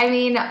coming. I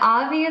mean,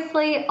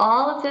 obviously,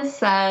 all of this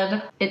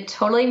said, it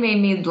totally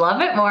made me love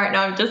it more. No,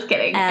 I'm just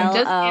kidding. I'm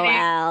just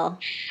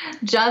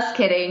kidding. Just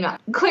kidding.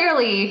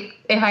 Clearly,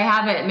 if I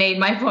haven't made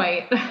my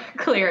point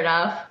clear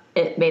enough,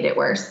 it made it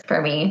worse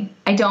for me.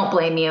 I don't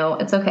blame you.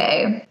 It's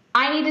okay.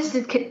 I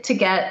needed to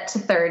get to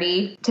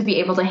 30 to be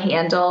able to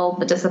handle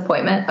the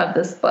disappointment of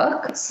this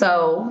book.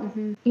 So,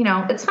 you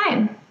know, it's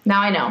fine.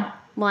 Now I know.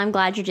 Well, I'm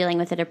glad you're dealing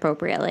with it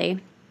appropriately.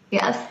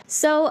 Yes.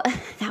 So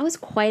that was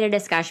quite a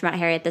discussion about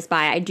Harriet the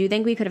Spy. I do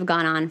think we could have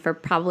gone on for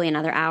probably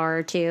another hour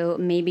or two.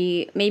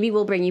 Maybe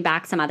we'll bring you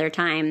back some other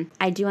time.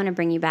 I do want to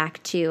bring you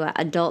back to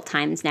adult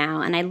times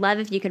now. And I'd love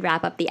if you could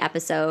wrap up the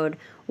episode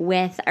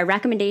with a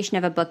recommendation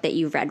of a book that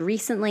you've read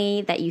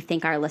recently that you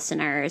think our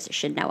listeners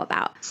should know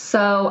about.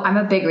 So I'm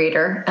a big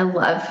reader. I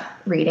love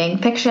reading.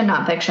 Fiction,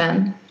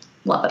 nonfiction.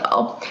 Love it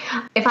all.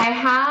 If I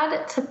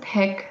had to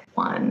pick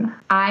one,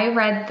 I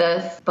read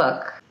this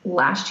book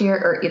last year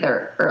or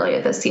either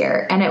earlier this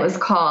year, and it was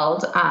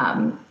called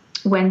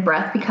When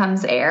Breath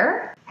Becomes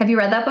Air. Have you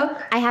read that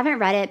book? I haven't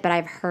read it, but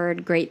I've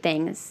heard great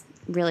things,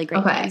 really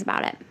great things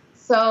about it.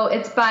 So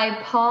it's by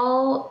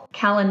Paul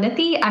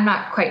Kalanithi. I'm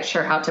not quite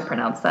sure how to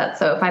pronounce that,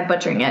 so if I'm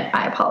butchering it,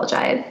 I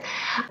apologize.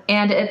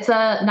 And it's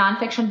a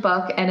nonfiction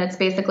book, and it's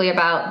basically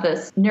about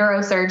this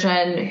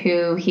neurosurgeon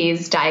who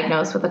he's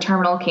diagnosed with a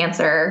terminal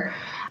cancer.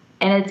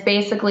 And it's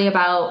basically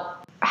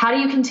about how do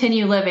you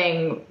continue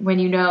living when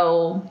you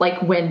know,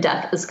 like, when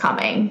death is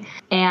coming?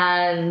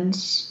 And,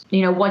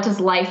 you know, what does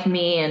life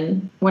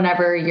mean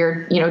whenever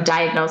you're, you know,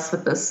 diagnosed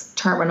with this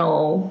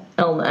terminal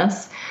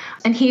illness?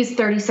 And he's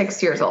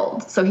 36 years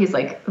old, so he's,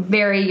 like,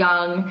 very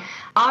young.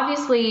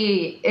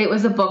 Obviously, it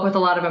was a book with a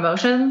lot of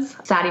emotions,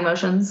 sad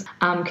emotions,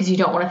 because you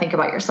don't want to think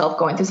about yourself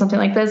going through something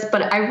like this.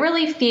 But I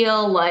really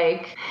feel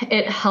like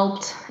it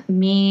helped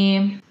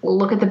me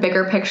look at the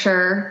bigger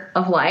picture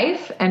of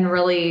life and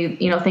really,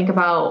 you know, think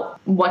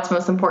about what's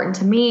most important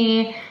to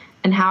me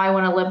and how I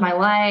want to live my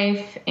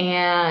life.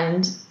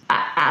 And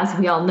as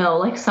we all know,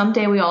 like,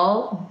 someday we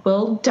all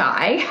will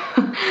die.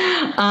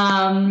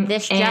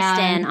 This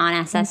just in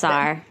on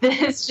SSR.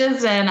 This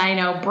just in, I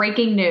know,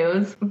 breaking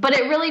news. But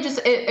it really just,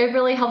 it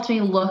really helped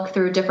me look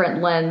through a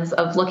different lens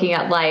of looking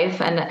at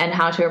life and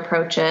how to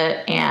approach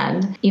it.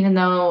 And even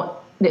though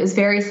it was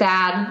very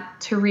sad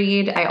to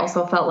read, I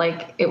also felt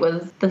like it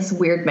was this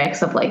weird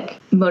mix of, like,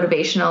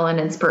 motivational and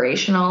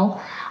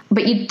inspirational.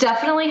 But you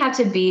definitely have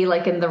to be,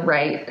 like, in the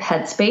right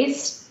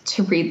headspace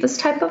to read this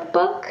type of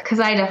book, because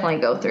I definitely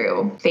go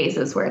through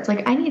phases where it's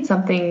like, I need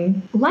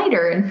something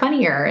lighter and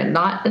funnier and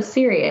not as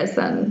serious.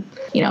 And,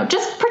 you know,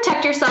 just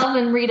protect yourself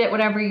and read it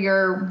whenever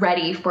you're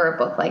ready for a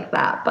book like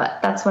that. But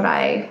that's what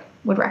I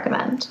would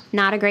recommend.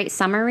 Not a great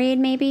summer read,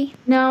 maybe?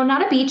 No,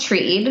 not a beach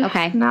read.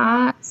 Okay.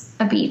 Not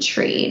a beach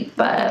read,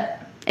 but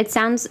it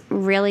sounds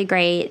really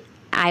great.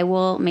 I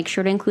will make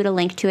sure to include a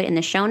link to it in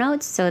the show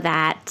notes so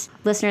that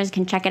listeners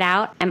can check it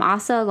out. I'm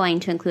also going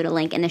to include a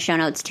link in the show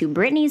notes to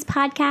Brittney's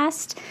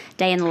podcast,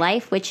 Day in the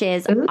Life, which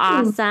is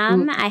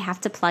awesome. I have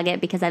to plug it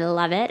because I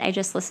love it. I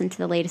just listened to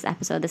the latest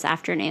episode this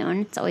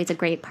afternoon. It's always a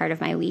great part of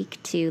my week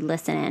to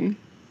listen in.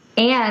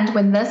 And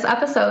when this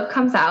episode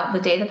comes out, the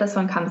day that this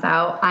one comes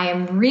out, I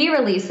am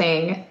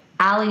re-releasing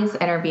Alli's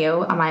interview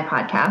on my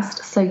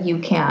podcast, so you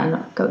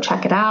can go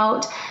check it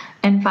out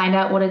and find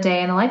out what a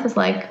day in the life is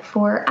like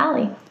for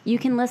Alli. You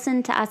can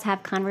listen to us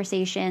have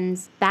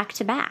conversations back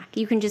to back.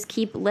 You can just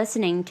keep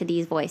listening to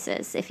these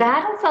voices.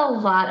 That is a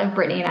lot of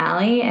Brittney and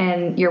Alli,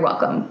 and you're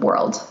welcome,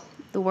 world.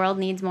 The world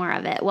needs more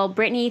of it. Well,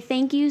 Brittney,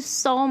 thank you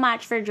so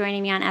much for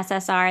joining me on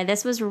SSR.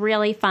 This was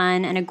really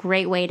fun and a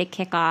great way to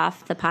kick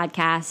off the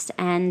podcast.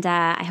 And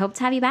I hope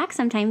to have you back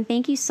sometime.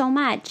 Thank you so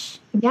much.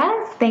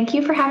 Yes, thank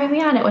you for having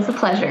me on. It was a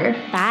pleasure.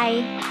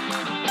 Bye.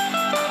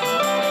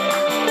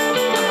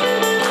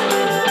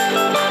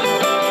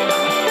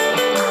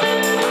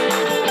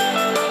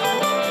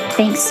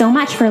 Thanks so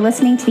much for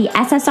listening to the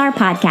SSR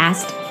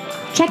Podcast.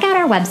 Check out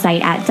our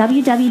website at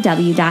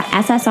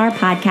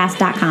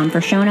www.ssrpodcast.com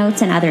for show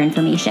notes and other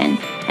information.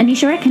 And be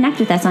sure to connect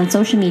with us on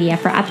social media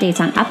for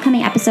updates on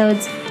upcoming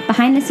episodes,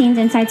 behind-the-scenes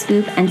inside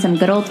scoop, and some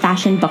good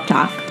old-fashioned book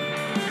talk.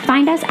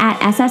 Find us at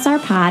SSR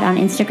Pod on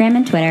Instagram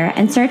and Twitter,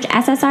 and search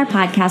SSR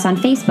Podcast on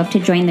Facebook to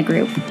join the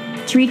group.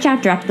 To reach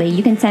out directly,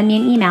 you can send me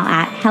an email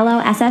at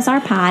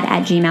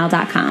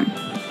hellossrpod@gmail.com.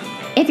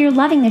 If you're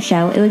loving the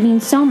show, it would mean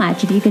so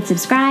much if you could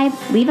subscribe,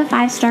 leave a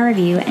 5-star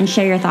review, and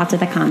share your thoughts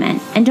with a comment.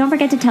 And don't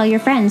forget to tell your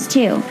friends,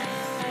 too.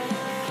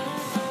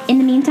 In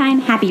the meantime,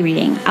 happy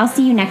reading. I'll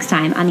see you next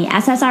time on the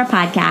SSR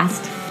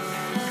Podcast.